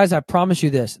 Guys, I promise you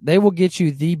this. They will get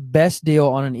you the best deal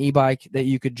on an e-bike that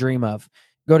you could dream of.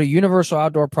 Go to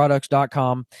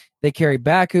universaloutdoorproducts.com. They carry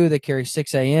Baku. They carry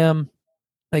 6am.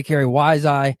 They carry Wise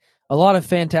Eye. A lot of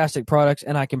fantastic products,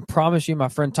 and I can promise you my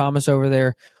friend Thomas over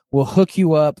there will hook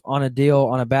you up on a deal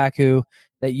on a Baku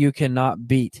that you cannot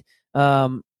beat.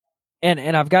 And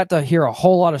I've got to hear a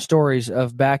whole lot of stories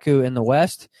of Baku in the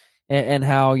West and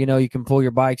how, you can pull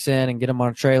your bikes in and get them on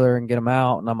a trailer and get them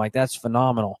out. And I'm like, that's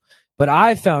phenomenal. But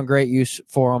I found great use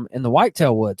for them in the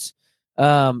whitetail woods.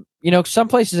 Some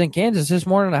places in Kansas this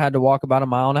morning I had to walk about 1.5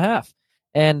 miles,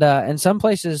 and some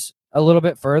places a little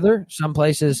bit further. Some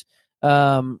places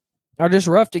are just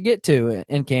rough to get to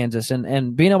in Kansas,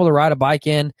 and being able to ride a bike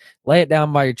in, lay it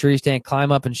down by your tree stand,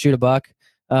 climb up and shoot a buck.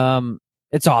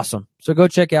 It's awesome. So go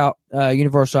check out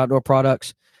Universal Outdoor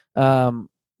Products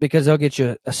because they'll get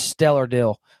you a stellar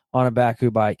deal on a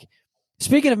Baku bike.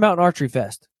 Speaking of Mountain Archery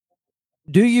Fest,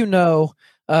 do you know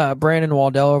Brandon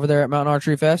Waldell over there at Mountain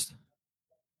Archery Fest?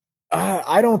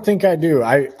 I don't think I do.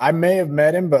 I may have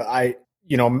met him, but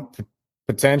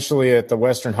potentially at the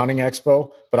Western Hunting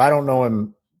Expo, but I don't know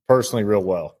him personally real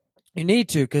well. You need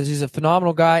to, because he's a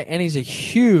phenomenal guy, and he's a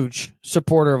huge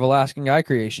supporter of Alaskan Guy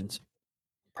Creations.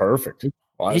 Perfect.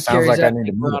 Well, he sounds like I need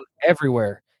to move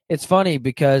everywhere. It's funny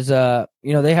because they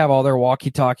have all their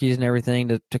walkie-talkies and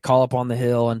everything to call up on the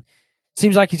hill, and it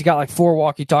seems like he's got like 4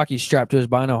 walkie-talkies strapped to his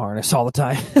bino harness all the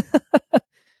time.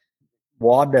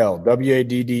 Waddell,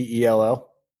 Waddell.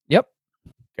 Yep.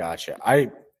 Gotcha.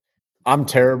 I'm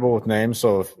terrible with names,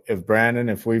 so if Brandon,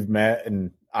 if we've met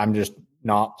and I'm just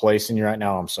not placing you right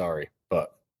now, I'm sorry.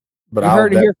 But you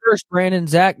heard it here first, Brandon.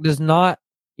 Zach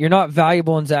you're not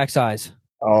valuable in Zach's eyes.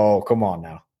 Oh, come on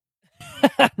now.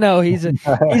 No, he's a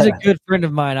good friend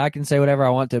of mine. I can say whatever I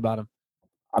want to about him.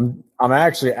 I'm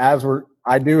actually, I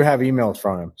do have emails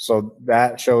from him, so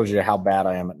that shows you how bad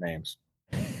I am at names.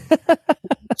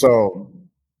 So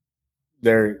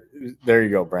there you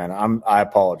go, Brandon. I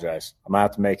apologize. I'm gonna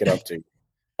have to make it up to you.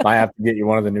 Might have to get you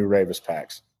one of the new Ravis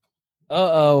packs.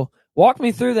 Walk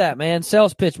me through that, man.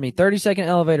 Sales pitch me. 30-second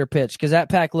elevator pitch, because that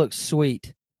pack looks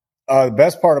sweet. The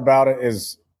best part about it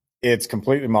is it's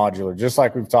completely modular. Just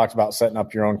like we've talked about setting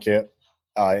up your own kit.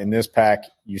 In this pack,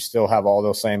 you still have all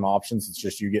those same options. It's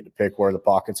just you get to pick where the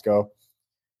pockets go.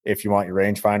 If you want your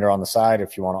rangefinder on the side,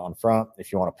 if you want it on front,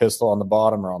 if you want a pistol on the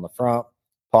bottom or on the front,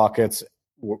 pockets.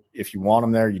 If you want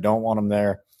them there, you don't want them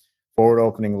there. Forward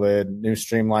opening lid, new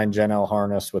streamlined Gen L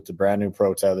harness with the brand new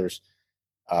Pro tethers.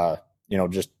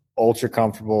 Just ultra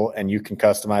comfortable, and you can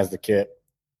customize the kit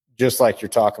just like you're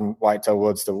talking whitetail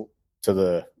woods to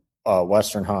the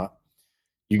Western hunt.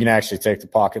 You can actually take the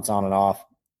pockets on and off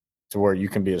to where you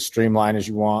can be as streamlined as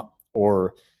you want,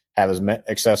 or have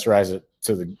accessorize it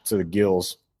to the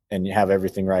gills, and you have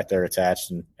everything right there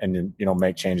attached, and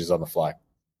make changes on the fly.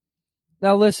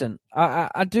 Now, listen,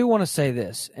 I do want to say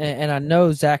this, and I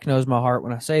know Zach knows my heart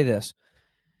when I say this.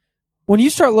 When you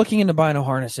start looking into bino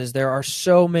harnesses, there are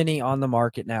so many on the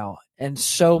market now, and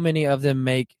so many of them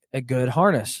make a good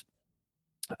harness.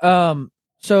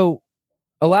 So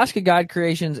Alaska Guide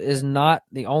Creations is not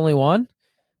the only one.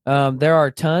 There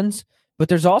are tons, but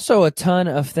there's also a ton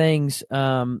of things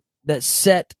that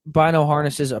set bino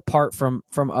harnesses apart from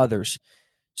others.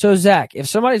 So, Zach, if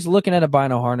somebody's looking at a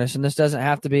bino harness, and this doesn't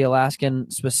have to be Alaskan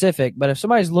specific, but if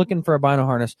somebody's looking for a bino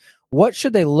harness, what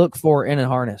should they look for in a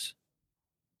harness?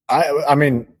 I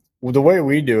mean, the way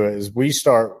we do it is we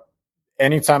start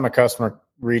anytime a customer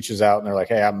reaches out and they're like,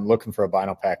 hey, I'm looking for a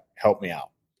bino pack, help me out.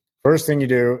 First thing you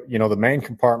do, the main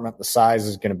compartment, the size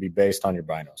is going to be based on your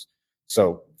binos.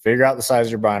 So figure out the size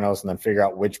of your binos and then figure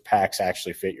out which packs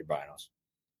actually fit your binos.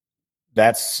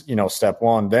 That's, step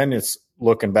one. Then it's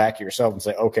looking back at yourself and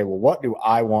say, okay, well, what do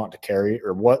I want to carry,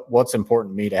 or what's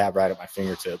important to me to have right at my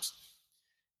fingertips?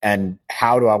 and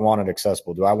how do I want it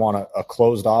accessible? Do I want a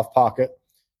closed off pocket?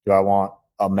 Do I want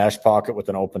a mesh pocket with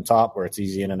an open top where it's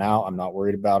easy in and out? I'm not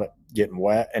worried about it getting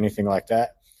wet, anything like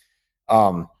that.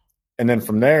 And then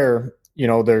from there,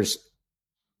 there's,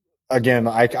 again,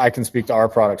 I can speak to our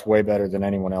products way better than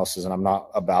anyone else's, and I'm not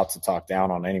about to talk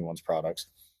down on anyone's products.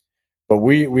 But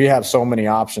we have so many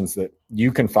options that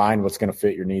you can find what's going to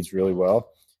fit your needs really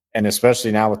well. And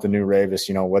especially now with the new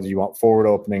Ravis, whether you want forward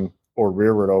opening or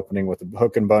rearward opening with a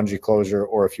hook and bungee closure,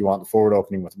 or if you want the forward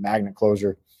opening with a magnet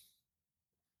closure,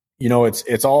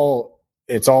 it's all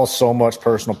so much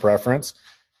personal preference.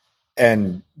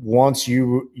 And once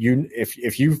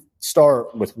if you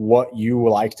start with what you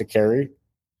like to carry,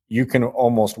 you can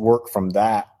almost work from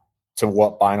that to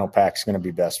what bino pack is going to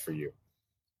be best for you.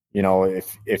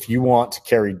 If you want to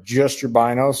carry just your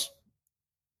binos,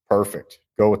 perfect.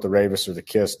 Go with the Ravis or the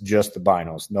Kiss, just the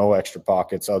binos, no extra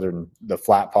pockets other than the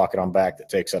flat pocket on back that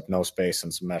takes up no space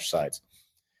and some mesh sides.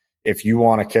 If you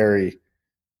want to carry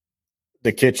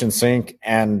the kitchen sink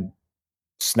and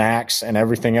snacks and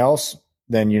everything else,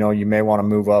 then, you may want to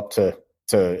move up to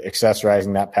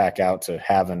accessorizing that pack out to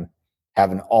having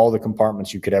all the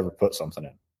compartments you could ever put something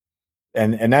in.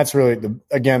 And that's really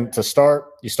again, to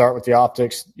start, you start with the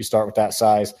optics, you start with that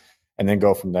size, and then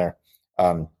go from there.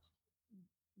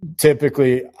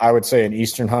 Typically, I would say an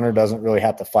Eastern hunter doesn't really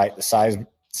have to fight the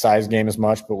size game as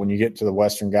much, but when you get to the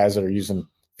Western guys that are using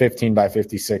 15 by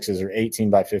 56s or 18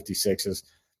 by 56s,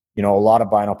 a lot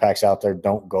of bino packs out there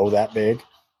don't go that big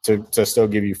to still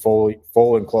give you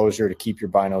full enclosure to keep your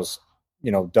binos,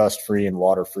 dust free and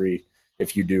water free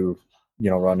if you do,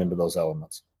 run into those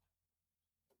elements.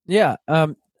 Yeah.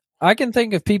 I can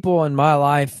think of people in my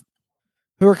life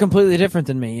who are completely different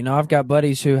than me. I've got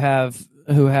buddies who have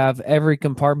every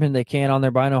compartment they can on their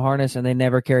bino harness, and they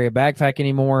never carry a backpack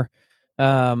anymore.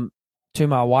 To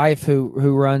my wife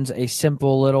who runs a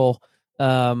simple little,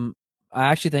 I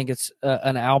actually think it's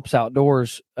an Alps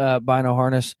Outdoors bino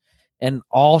harness, and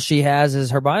all she has is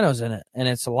her binos in it, and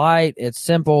it's light, it's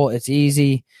simple, it's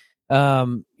easy.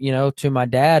 To my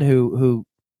dad who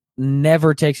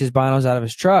never takes his binos out of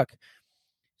his truck,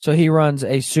 so he runs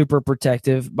a super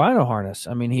protective bino harness.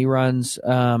 I mean, he runs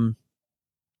the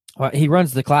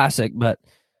classic, but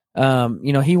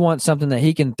he wants something that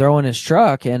he can throw in his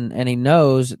truck, and he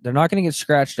knows they're not going to get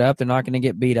scratched up, they're not going to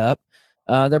get beat up,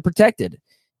 they're protected,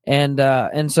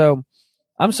 and so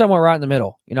I'm somewhere right in the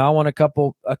middle. I want a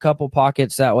couple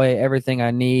pockets, that way everything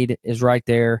I need is right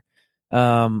there,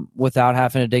 without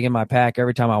having to dig in my pack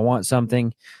every time I want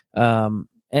something, and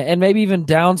maybe even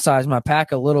downsize my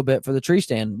pack a little bit for the tree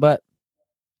stand, but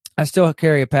I still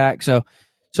carry a pack, so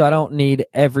I don't need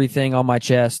everything on my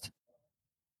chest.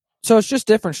 So it's just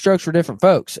different strokes for different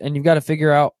folks, and you've got to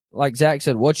figure out, like Zach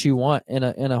said, what you want in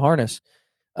a harness.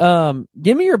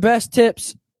 Give me your best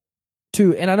tips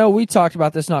and I know we talked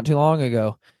about this not too long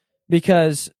ago,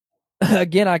 because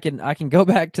again, I can go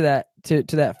back to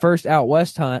that first out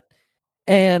west hunt,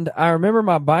 and I remember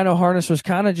my bino harness was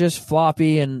kind of just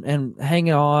floppy and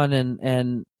hanging on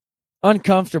and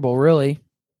uncomfortable, really.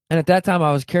 And at that time,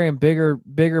 I was carrying bigger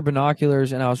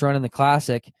binoculars, and I was running the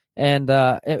classic, and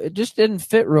it just didn't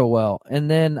fit real well. And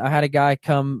then I had a guy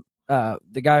come,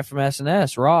 the guy from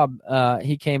S&S, Rob,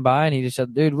 he came by and he just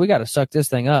said, "Dude, we got to suck this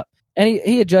thing up." And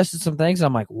he adjusted some things. And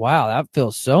I'm like, wow, that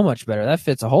feels so much better. That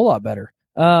fits a whole lot better.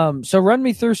 So run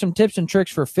me through some tips and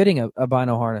tricks for fitting a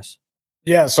bino harness.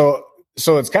 Yeah. So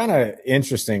it's kind of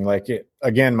interesting. Like,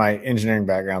 again, my engineering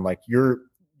background, like your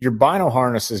bino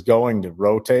harness is going to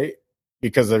rotate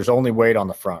because there's only weight on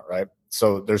the front, right?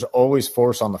 So there's always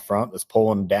force on the front that's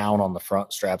pulling down on the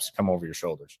front straps to come over your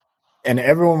shoulders. And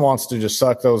everyone wants to just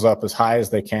suck those up as high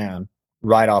as they can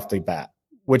right off the bat,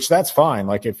 which that's fine.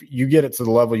 Like, if you get it to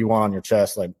the level you want on your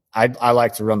chest, like I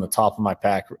like to run the top of my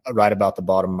pack right about the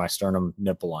bottom of my sternum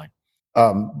nipple line.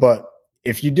 But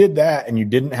if you did that and you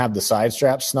didn't have the side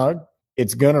strap snug,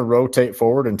 it's going to rotate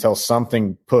forward until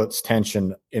something puts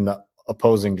tension in the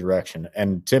opposing direction.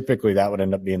 And typically that would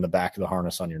end up being the back of the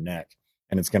harness on your neck.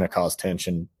 And it's going to cause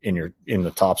tension in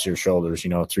the tops of your shoulders,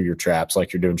 through your traps,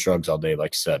 like you're doing shrugs all day,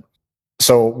 like you said.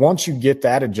 So once you get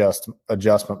that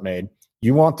adjustment made,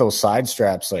 you want those side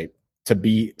straps like to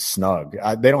be snug.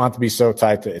 They don't have to be so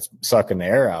tight that it's sucking the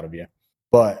air out of you,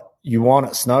 but you want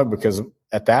it snug, because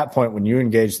at that point, when you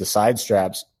engage the side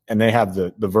straps and they have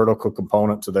the vertical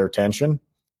component to their tension,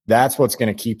 that's what's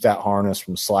going to keep that harness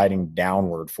from sliding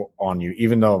downward on you,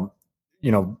 even though,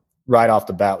 right off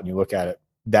the bat, when you look at it,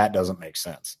 that doesn't make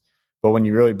sense. But when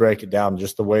you really break it down,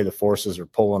 just the way the forces are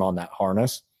pulling on that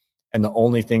harness, and the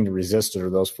only thing to resist it are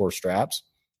those four straps,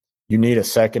 you need a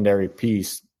secondary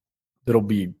piece that'll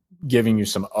be giving you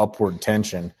some upward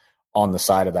tension on the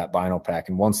side of that bino pack.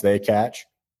 And once they catch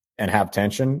and have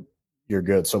tension, you're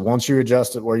good. So once you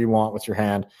adjust it where you want with your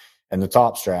hand and the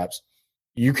top straps,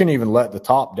 you can even let the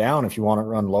top down if you want to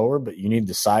run lower, but you need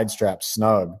the side strap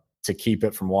snug to keep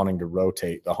it from wanting to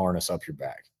rotate the harness up your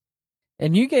back.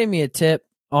 And you gave me a tip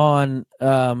on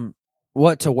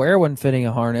what to wear when fitting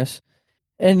a harness.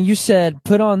 And you said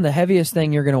put on the heaviest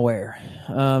thing you're going to wear.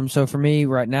 So for me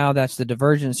right now, that's the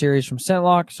Divergent series from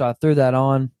ScentLock. So I threw that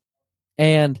on.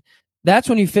 And that's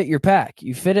when you fit your pack.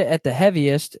 You fit it at the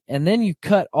heaviest, and then you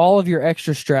cut all of your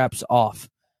extra straps off,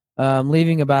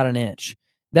 leaving about an inch.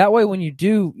 That way, when you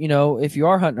do, if you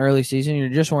are hunting early season, you're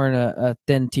just wearing a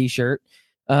thin T-shirt,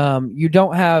 you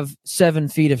don't have 7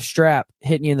 feet of strap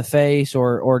hitting you in the face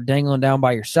or dangling down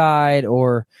by your side,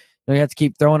 or you have to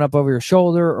keep throwing up over your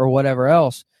shoulder or whatever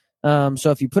else.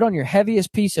 So if you put on your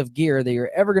heaviest piece of gear that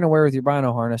you're ever going to wear with your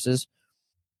bino harnesses,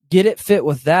 get it fit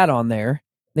with that on there.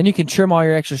 Then you can trim all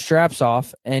your extra straps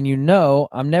off, and I'm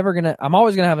always going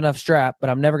to have enough strap, but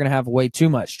I'm never going to have way too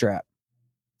much strap.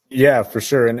 Yeah, for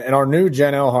sure. And our new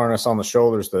Gen L harness on the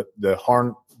shoulders,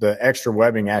 the extra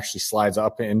webbing actually slides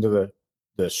up into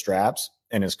the straps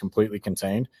and is completely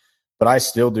contained. But I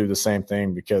still do the same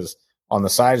thing, because on the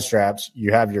side straps,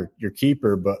 you have your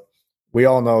keeper, but we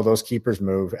all know those keepers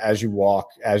move as you walk,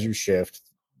 as you shift,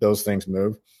 those things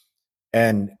move.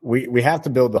 And we have to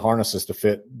build the harnesses to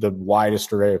fit the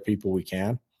widest array of people we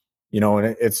can,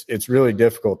 and it's really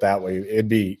difficult that way.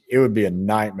 It would be a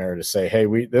nightmare to say,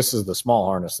 hey, this is the small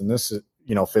harness and this is,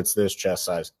 fits this chest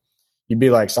size. You'd be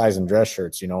like sizing dress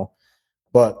shirts,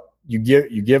 but you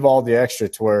give all the extra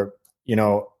to where,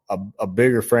 a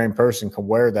bigger frame person can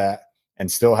wear that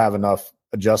and still have enough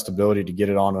adjustability to get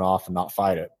it on and off and not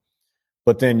fight it.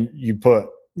 But then you put,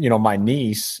 my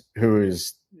niece, who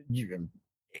is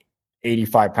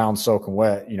 85 pounds soaking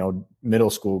wet,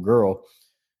 middle school girl,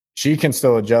 she can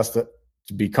still adjust it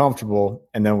to be comfortable.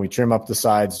 And then we trim up the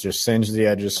sides, just singe the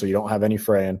edges so you don't have any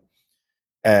fraying.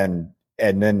 And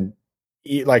then,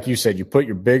 like you said, you put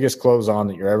your biggest clothes on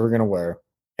that you're ever going to wear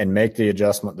and make the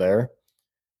adjustment there.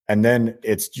 And then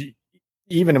it's,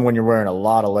 even when you're wearing a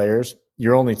lot of layers,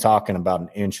 you're only talking about an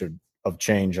inch of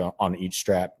change on each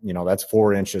strap. That's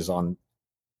 4 inches on,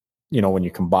 when you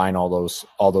combine all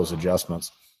those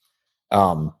adjustments.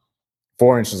 4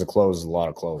 inches of clothes is a lot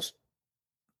of clothes,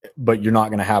 but you're not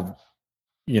going to have,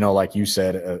 like you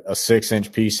said, a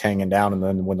 6-inch piece hanging down, and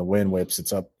then when the wind whips,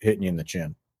 it's up hitting you in the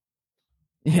chin.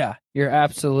 Yeah, you're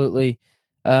absolutely,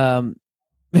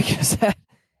 because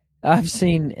I've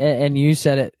seen, and you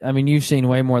said it, I mean, you've seen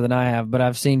way more than I have, but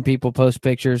I've seen people post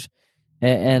pictures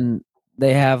and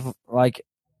they have like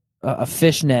a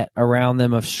fishnet around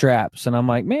them of straps. And I'm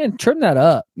like, man, trim that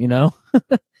up,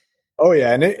 Oh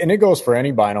yeah. And it goes for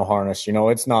any bino harness,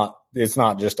 it's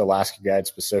not just Alaska Guide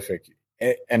specific.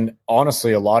 And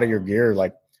honestly, a lot of your gear,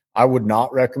 like, I would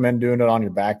not recommend doing it on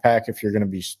your backpack if you're going to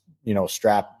be,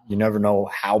 strapped. You never know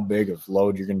how big of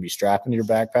load you're going to be strapping to your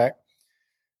backpack.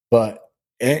 But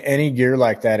any gear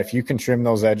like that, if you can trim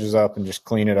those edges up and just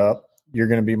clean it up, you're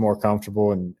going to be more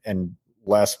comfortable and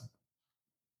less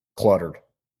cluttered.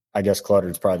 I guess cluttered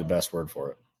is probably the best word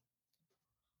for it.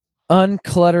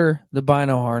 Unclutter the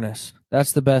bino harness.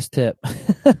 That's the best tip.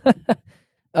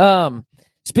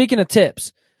 Speaking of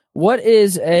tips, what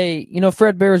is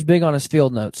Fred Bear is big on his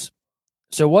field notes.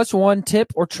 So what's one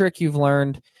tip or trick you've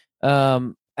learned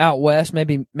out west,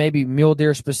 maybe mule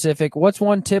deer specific? What's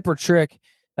one tip or trick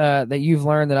that you've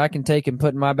learned that I can take and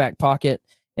put in my back pocket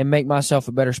and make myself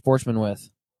a better sportsman with?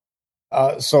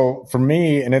 So for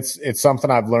me, and it's something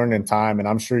I've learned in time, and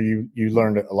I'm sure you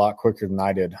learned it a lot quicker than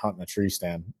I did hunting a tree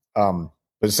stand.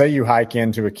 But say you hike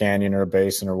into a canyon or a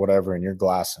basin or whatever, and you're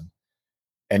glassing,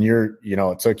 and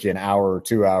it took you an hour or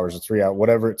 2 hours or 3 hours,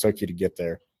 whatever it took you to get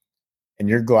there, and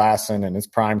you're glassing and it's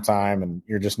prime time and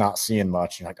you're just not seeing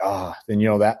much. You're like, then,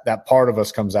 that part of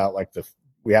us comes out, like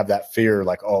we have that fear,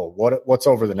 like, oh, what's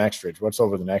over the next ridge? What's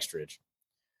over the next ridge?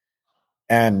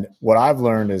 And what I've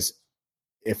learned is,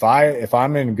 if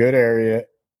I'm in a good area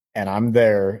and I'm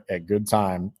there at good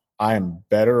time, I am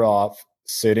better off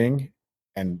sitting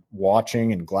and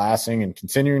watching and glassing and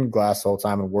continuing to glass the whole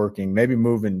time and working, maybe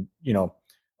moving,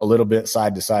 a little bit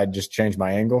side to side, just change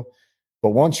my angle. But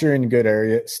once you're in a good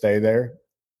area, stay there,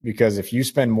 because if you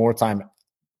spend more time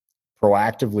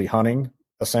proactively hunting,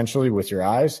 essentially with your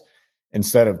eyes,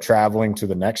 instead of traveling to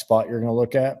the next spot you're going to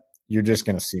look at, you're just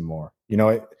going to see more.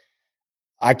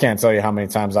 I can't tell you how many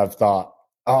times I've thought,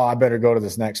 oh, I better go to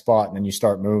this next spot. And then you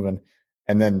start moving,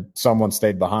 and then someone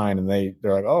stayed behind, and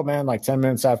they're like, oh man, like 10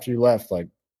 minutes after you left, like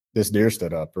this deer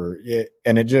stood up,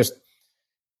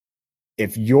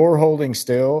 if you're holding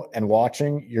still and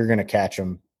watching, you're going to catch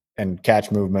them and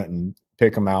catch movement and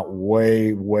pick them out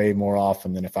way, way more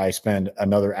often than if I spend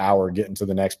another hour getting to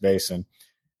the next basin.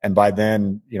 And by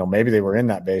then, maybe they were in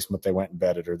that basin, but they went and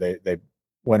bedded, or they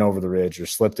went over the ridge or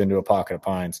slipped into a pocket of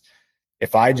pines.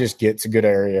 If I just get to good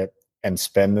area and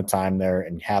spend the time there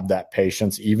and have that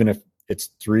patience, even if it's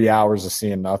 3 hours of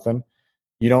seeing nothing,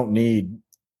 you don't need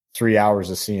 3 hours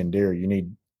of seeing deer. You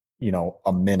need,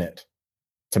 a minute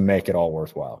to make it all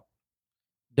worthwhile.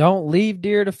 Don't leave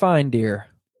deer to find deer.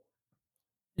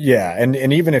 Yeah, and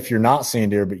even if you're not seeing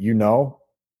deer, but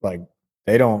like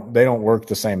they don't work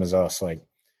the same as us. Like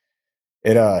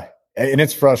it and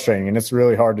it's frustrating and it's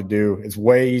really hard to do. It's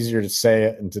way easier to say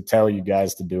it and to tell you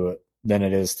guys to do it than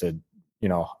it is to,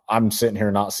 I'm sitting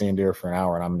here not seeing deer for an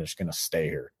hour and I'm just gonna stay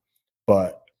here.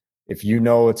 But if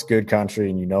it's good country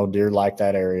and deer like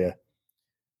that area,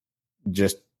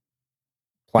 just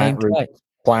plant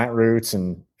roots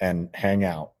and hang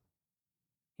out.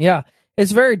 Yeah,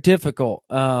 it's very difficult.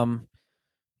 For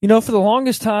the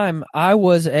longest time, I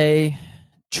was a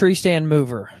tree stand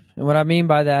mover. And what I mean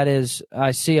by that is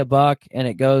I see a buck and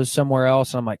it goes somewhere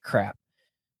else and I'm like, crap.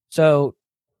 So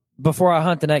before I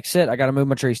hunt the next sit, I got to move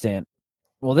my tree stand.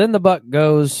 Well, then the buck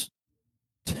goes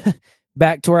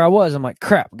back to where I was. I'm like,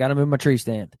 crap, got to move my tree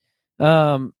stand.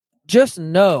 Just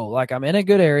know, like, I'm in a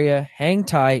good area, hang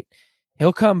tight.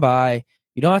 He'll come by.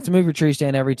 You don't have to move your tree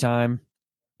stand every time.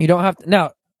 You don't have to.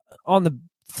 Now, on the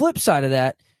flip side of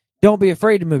that, don't be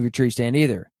afraid to move your tree stand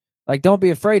either. Like, don't be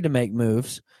afraid to make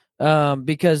moves,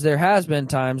 because there has been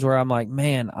times where I'm like,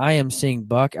 man, I am seeing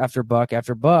buck after buck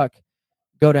after buck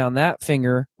go down that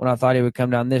finger when I thought he would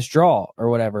come down this draw or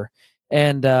whatever.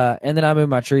 And then I move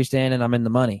my tree stand and I'm in the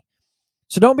money.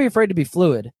 So don't be afraid to be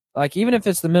fluid. Like, even if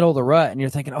it's the middle of the rut and you're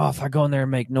thinking, oh, if I go in there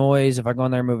and make noise, if I go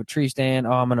in there and move a tree stand,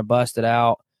 oh, I'm going to bust it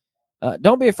out.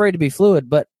 Don't be afraid to be fluid.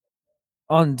 But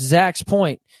on Zach's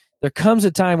point, there comes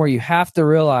a time where you have to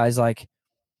realize, like,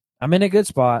 I'm in a good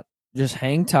spot. Just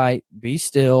hang tight, be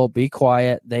still, be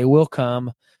quiet. They will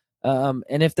come. And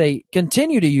if they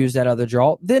continue to use that other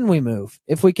draw, then we move.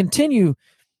 If we continue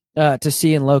to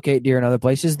see and locate deer in other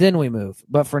places, then we move.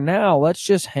 But for now, let's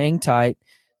just hang tight.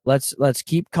 Let's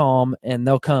keep calm, and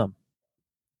they'll come.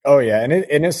 Oh yeah, and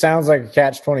it sounds like a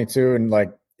catch-22, and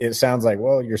like it sounds like,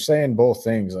 well, you're saying both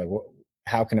things. Like,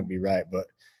 how can it be right? But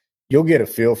you'll get a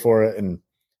feel for it, and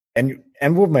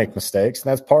we'll make mistakes, and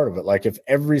that's part of it. Like, if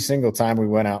every single time we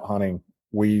went out hunting,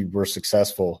 we were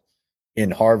successful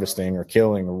in harvesting or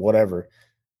killing or whatever,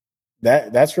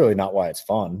 that's really not why it's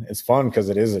fun. It's fun because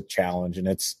it is a challenge and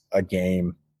it's a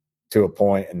game to a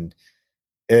point, and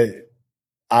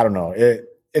I don't know,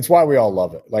 it's why we all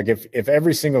love it. Like, if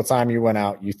every single time you went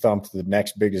out, you thumped the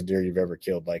next biggest deer you've ever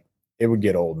killed, like, it would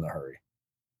get old in a hurry.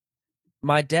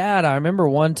 My dad, I remember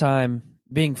one time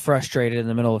being frustrated in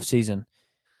the middle of season.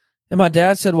 And my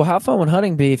dad said, well, how fun would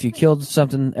hunting be if you killed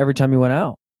something every time you went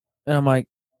out? And I'm like,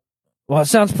 well, it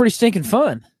sounds pretty stinking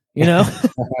fun,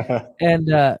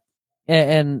 And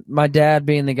my dad,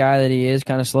 being the guy that he is,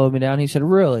 kind of slowed me down. He said,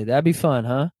 really? That'd be fun,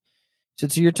 huh? He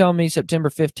said, so you're telling me September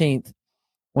 15th,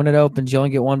 when it opens, you only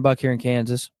get one buck here in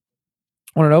Kansas.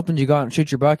 When it opens, you go out and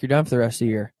shoot your buck, you're done for the rest of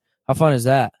the year. How fun is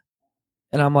that?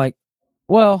 And I'm like,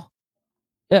 well,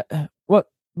 yeah, what?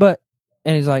 But,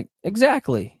 and he's like,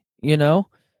 exactly, we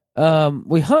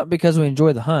hunt because we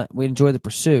enjoy the hunt. We enjoy the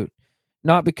pursuit,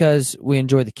 not because we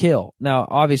enjoy the kill. Now,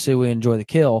 obviously we enjoy the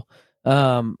kill,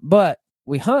 but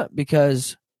we hunt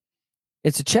because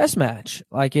it's a chess match.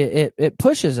 Like, it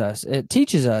pushes us, it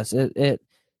teaches us,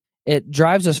 it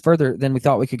drives us further than we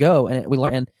thought we could go. And we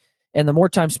learn, and the more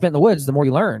time spent in the woods, the more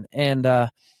you learn. And, I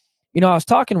was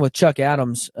talking with Chuck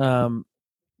Adams,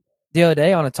 the other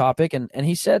day on a topic, and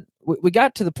he said, we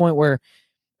got to the point where,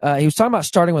 he was talking about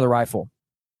starting with a rifle.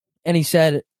 And he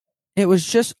said, it was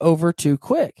just over too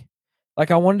quick.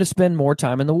 Like, I wanted to spend more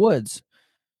time in the woods.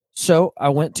 So I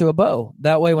went to a bow.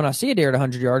 That way, when I see a deer at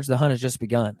 100 yards, the hunt has just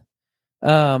begun.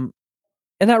 And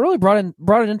that really brought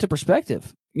it into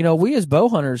perspective. We as bow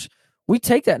hunters, we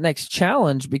take that next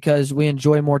challenge because we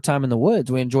enjoy more time in the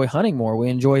woods. We enjoy hunting more. We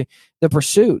enjoy the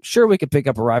pursuit. Sure, we could pick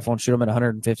up a rifle and shoot them at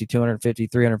 150, 250,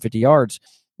 350 yards.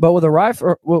 But with a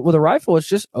rifle, it's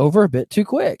just over a bit too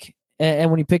quick.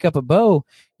 And when you pick up a bow,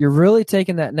 you're really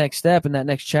taking that next step and that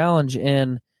next challenge.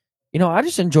 And, I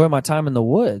just enjoy my time in the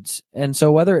woods. And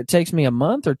so whether it takes me a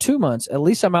month or 2 months, at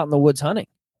least I'm out in the woods hunting.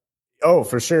 Oh,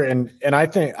 for sure. And I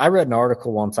think I read an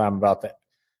article one time about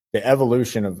the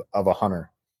evolution of a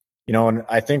hunter, and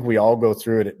I think we all go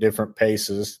through it at different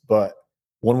paces. But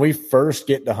when we first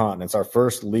get to hunt, it's our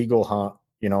first legal hunt,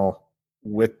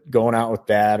 with going out with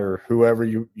dad or whoever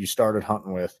you started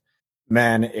hunting with,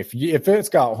 man, if it's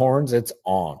got horns, it's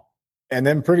on. And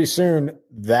then pretty soon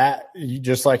that,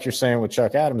 just like you're saying with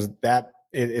Chuck Adams, that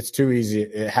it's too easy.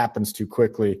 It happens too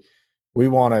quickly. We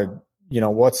want to,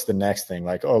 what's the next thing?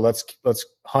 Like, oh, let's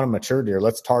hunt a mature deer.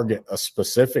 Let's target a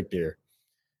specific deer.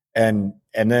 And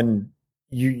then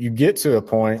you get to a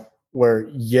point where,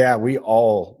 yeah, we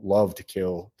all love to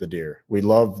kill the deer. We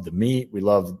love the meat. We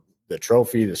love the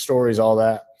trophy, the stories, all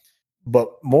that. But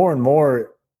more and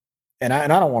more, and I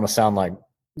don't want to sound like,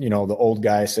 the old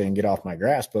guy saying, get off my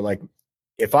grass, but like,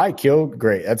 if I kill,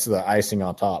 great, that's the icing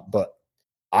on top. But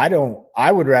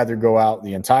I would rather go out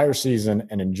the entire season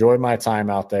and enjoy my time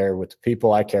out there with the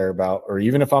people I care about, or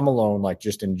even if I'm alone, like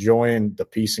just enjoying the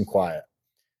peace and quiet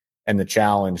and the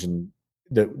challenge and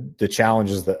the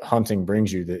challenges that hunting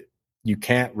brings you that you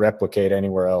can't replicate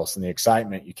anywhere else, and the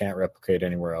excitement you can't replicate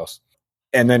anywhere else.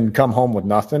 And then come home with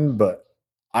nothing, but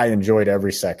I enjoyed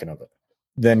every second of it.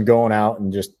 Then going out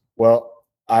and just, well,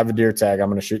 I have a deer tag, I'm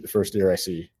going to shoot the first deer I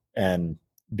see, and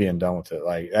being done with it.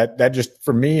 Like that just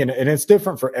for me, and it's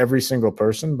different for every single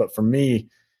person, but for me,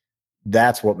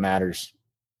 that's what matters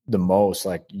the most.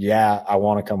 Like, yeah, I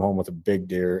want to come home with a big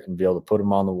deer and be able to put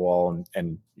them on the wall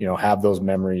and have those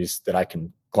memories that I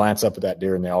can glance up at that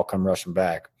deer and they all come rushing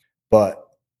back. But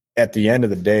at the end of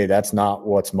the day, that's not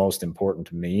what's most important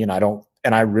to me. And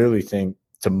I really think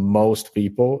to most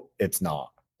people, it's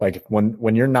not. Like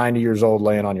when you're 90 years old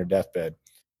laying on your deathbed,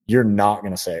 you're not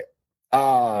going to say,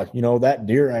 that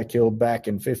deer I killed back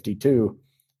in 52,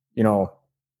 you're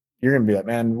going to be like,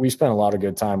 man, we spent a lot of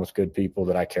good time with good people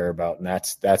that I care about. And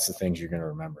that's the things you're going to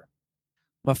remember.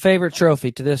 My favorite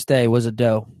trophy to this day was a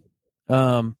doe.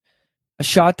 I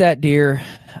shot that deer.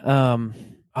 It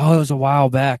was a while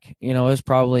back. It was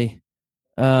probably,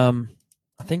 I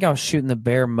think I was shooting the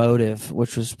Bear Motive,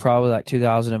 which was probably like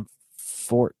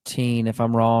 2014, if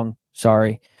I'm wrong.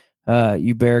 Sorry.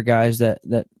 You bear guys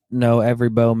that know every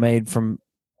bow made from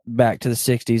back to the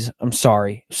 60s. I'm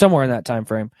sorry. Somewhere in that time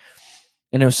frame.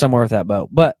 And it was somewhere with that bow.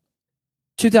 But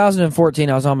 2014,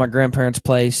 I was on my grandparents'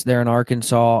 place there in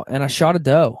Arkansas, and I shot a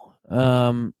doe.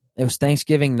 It was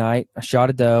Thanksgiving night. I shot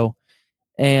a doe.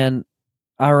 And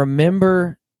I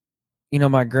remember,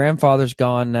 my grandfather's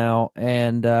gone now,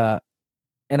 and I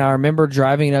remember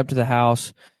driving up to the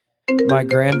house, my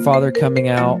grandfather coming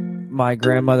out, my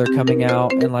grandmother coming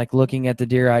out, and like looking at the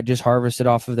deer I just harvested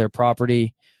off of their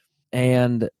property.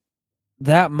 And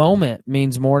that moment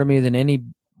means more to me than any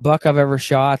buck I've ever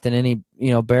shot, than any,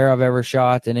 bear I've ever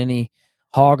shot, than any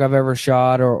hog I've ever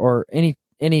shot, or any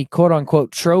quote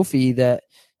unquote trophy that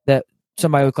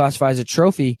somebody would classify as a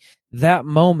trophy. That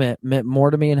moment meant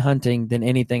more to me in hunting than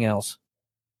anything else.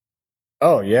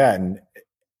 Oh yeah.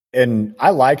 And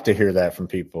I like to hear that from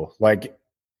people. Like,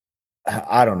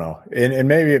 I don't know. And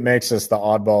maybe it makes us the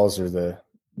oddballs or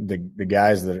the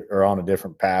guys that are on a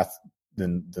different path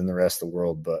than the rest of the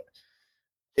world. But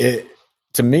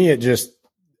to me, it just,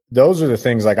 those are the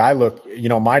things. Like I look,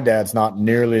 my dad's not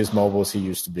nearly as mobile as he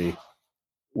used to be.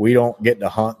 We don't get to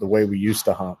hunt the way we used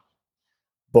to hunt.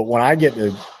 But when I get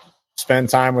to spend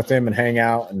time with him and hang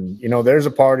out, and, there's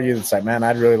a part of you that's like, man,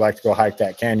 I'd really like to go hike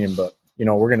that canyon, but,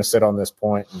 we're going to sit on this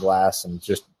point and glass and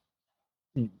just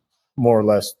more or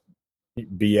less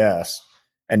BS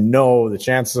and know the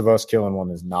chances of us killing one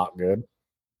is not good.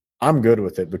 I'm good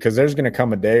with it because there's going to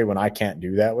come a day when I can't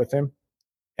do that with him.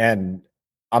 And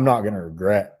I'm not going to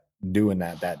regret doing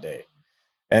that day.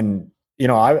 And,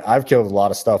 I've killed a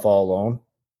lot of stuff all alone,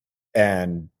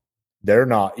 and they're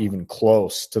not even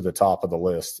close to the top of the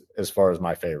list as far as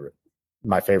my favorite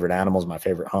animals, my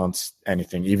favorite hunts,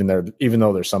 anything, even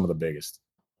though they're some of the biggest.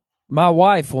 My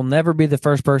wife will never be the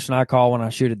first person I call when I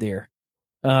shoot a deer.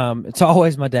 It's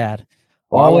always my dad.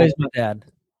 Always my dad.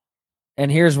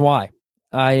 And here's why.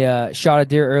 I shot a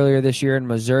deer earlier this year in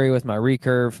Missouri with my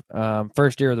recurve.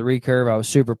 First deer of the recurve. I was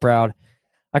super proud.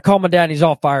 I called my dad, and he's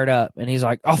all fired up, and he's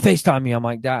like, "I'll FaceTime you." I'm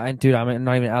like, "Dude, I'm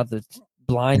not even out the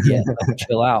blind yet.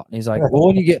 Chill out." And he's like, "Well,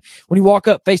 when you walk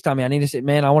up, FaceTime me. I need to see,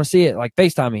 man. I want to see it. Like,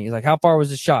 FaceTime me." He's like, "How far was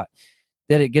the shot?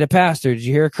 Did it get a pass through? Did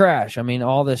you hear a crash?" I mean,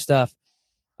 all this stuff.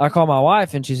 I call my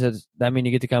wife, and she says, "That mean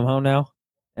you get to come home now?"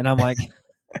 And I'm like,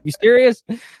 "You serious?"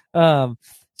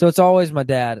 So it's always my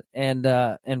dad, and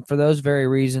for those very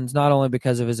reasons, not only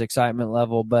because of his excitement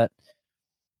level, but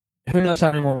who knows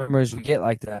how many more memories we get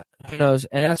like that? Who knows?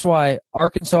 And that's why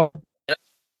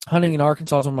hunting in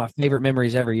Arkansas is one of my favorite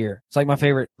memories every year. It's like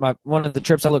one of the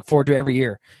trips I look forward to every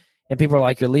year. And people are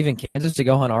like, "You're leaving Kansas to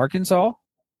go hunt Arkansas?"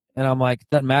 And I'm like,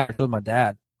 "Doesn't matter with my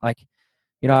dad. Like,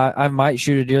 I might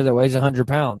shoot a deer that weighs 100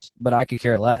 pounds, but I could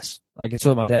care less. Like, it's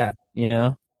with my dad,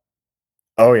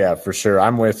 Oh yeah, for sure.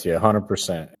 I'm with you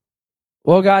 100%.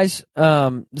 Well, guys,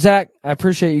 Zach, I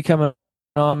appreciate you coming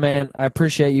on, man. I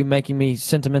appreciate you making me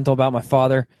sentimental about my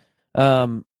father.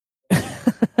 Um,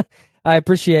 I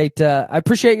appreciate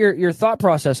your thought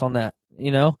process on that.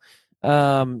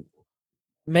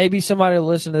 Maybe somebody will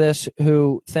listen to this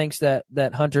who thinks that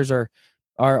hunters are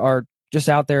just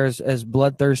out there as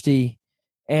bloodthirsty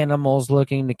animals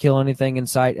looking to kill anything in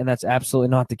sight, and that's absolutely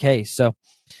not the case. So,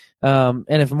 and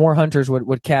if more hunters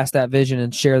would cast that vision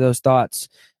and share those thoughts,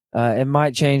 it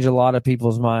might change a lot of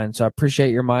people's minds. So I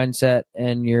appreciate your mindset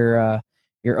and your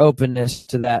openness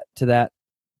to that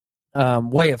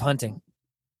way of hunting.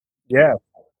 Yeah.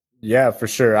 Yeah, for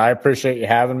sure. I appreciate you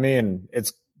having me, and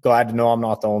it's glad to know I'm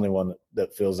not the only one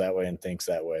that feels that way and thinks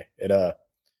that way.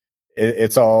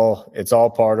 It's all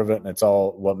part of it, and it's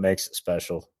all what makes it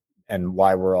special, and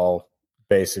why we're all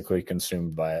basically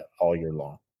consumed by it all year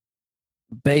long.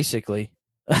 Basically,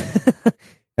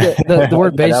 the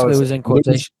word basically was in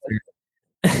quotation.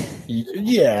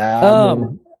 Yeah,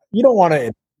 you don't want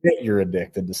to admit you're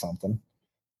addicted to something.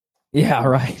 Yeah,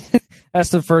 right. That's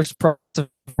the first process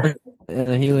in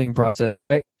the healing process,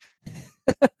 right?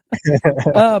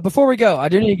 Before we go, I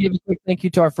do need to give a quick thank you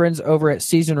to our friends over at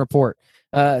Season Report.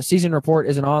 Season Report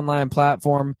is an online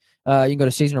platform. You can go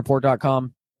to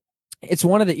seasonreport.com. It's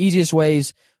one of the easiest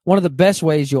ways, one of the best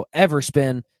ways you'll ever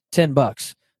spend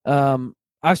 $10.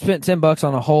 I've spent $10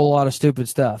 on a whole lot of stupid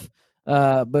stuff.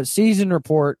 But Season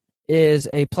Report is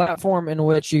a platform in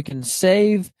which you can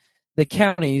save the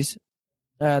counties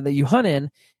that you hunt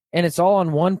in, and it's all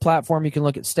on one platform. You can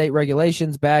look at state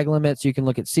regulations, bag limits. You can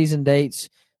look at season dates.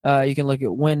 You can look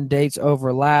at when dates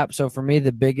overlap. So for me,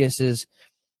 the biggest is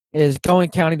going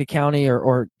county to county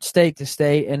or state to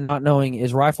state and not knowing,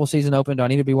 is rifle season open? Do I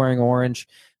need to be wearing orange?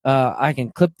 I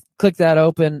can click that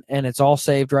open, and it's all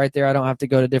saved right there. I don't have to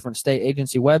go to different state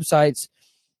agency websites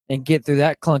and get through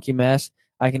that clunky mess.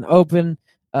 I can open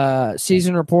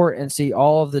Season Report and see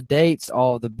all of the dates,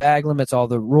 all of the bag limits, all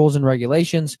the rules and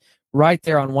regulations right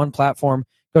there on one platform.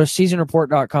 Go to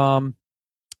seasonreport.com.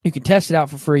 You can test it out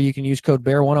for free. You can use code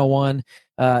BEAR101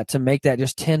 to make that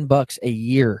just $10 a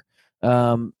year.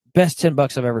 Best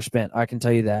 $10 I've ever spent, I can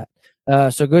tell you that.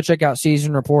 So go check out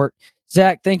Season Report.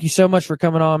 Zach, thank you so much for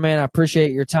coming on, man. I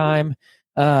appreciate your time.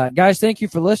 Guys, thank you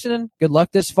for listening. Good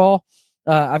luck this fall.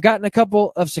 I've gotten a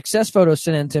couple of success photos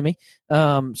sent in to me.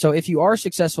 So if you are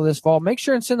successful this fall, make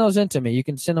sure and send those in to me. You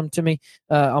can send them to me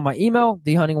on my email,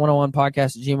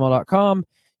 thehunting101podcast@gmail.com.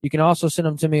 You can also send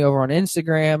them to me over on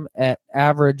Instagram at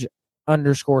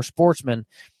average_sportsman.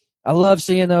 I love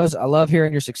seeing those. I love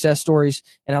hearing your success stories,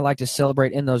 and I like to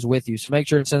celebrate in those with you. So make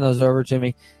sure to send those over to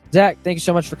me. Zach, thank you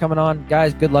so much for coming on.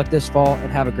 Guys, good luck this fall,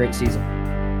 and have a great season.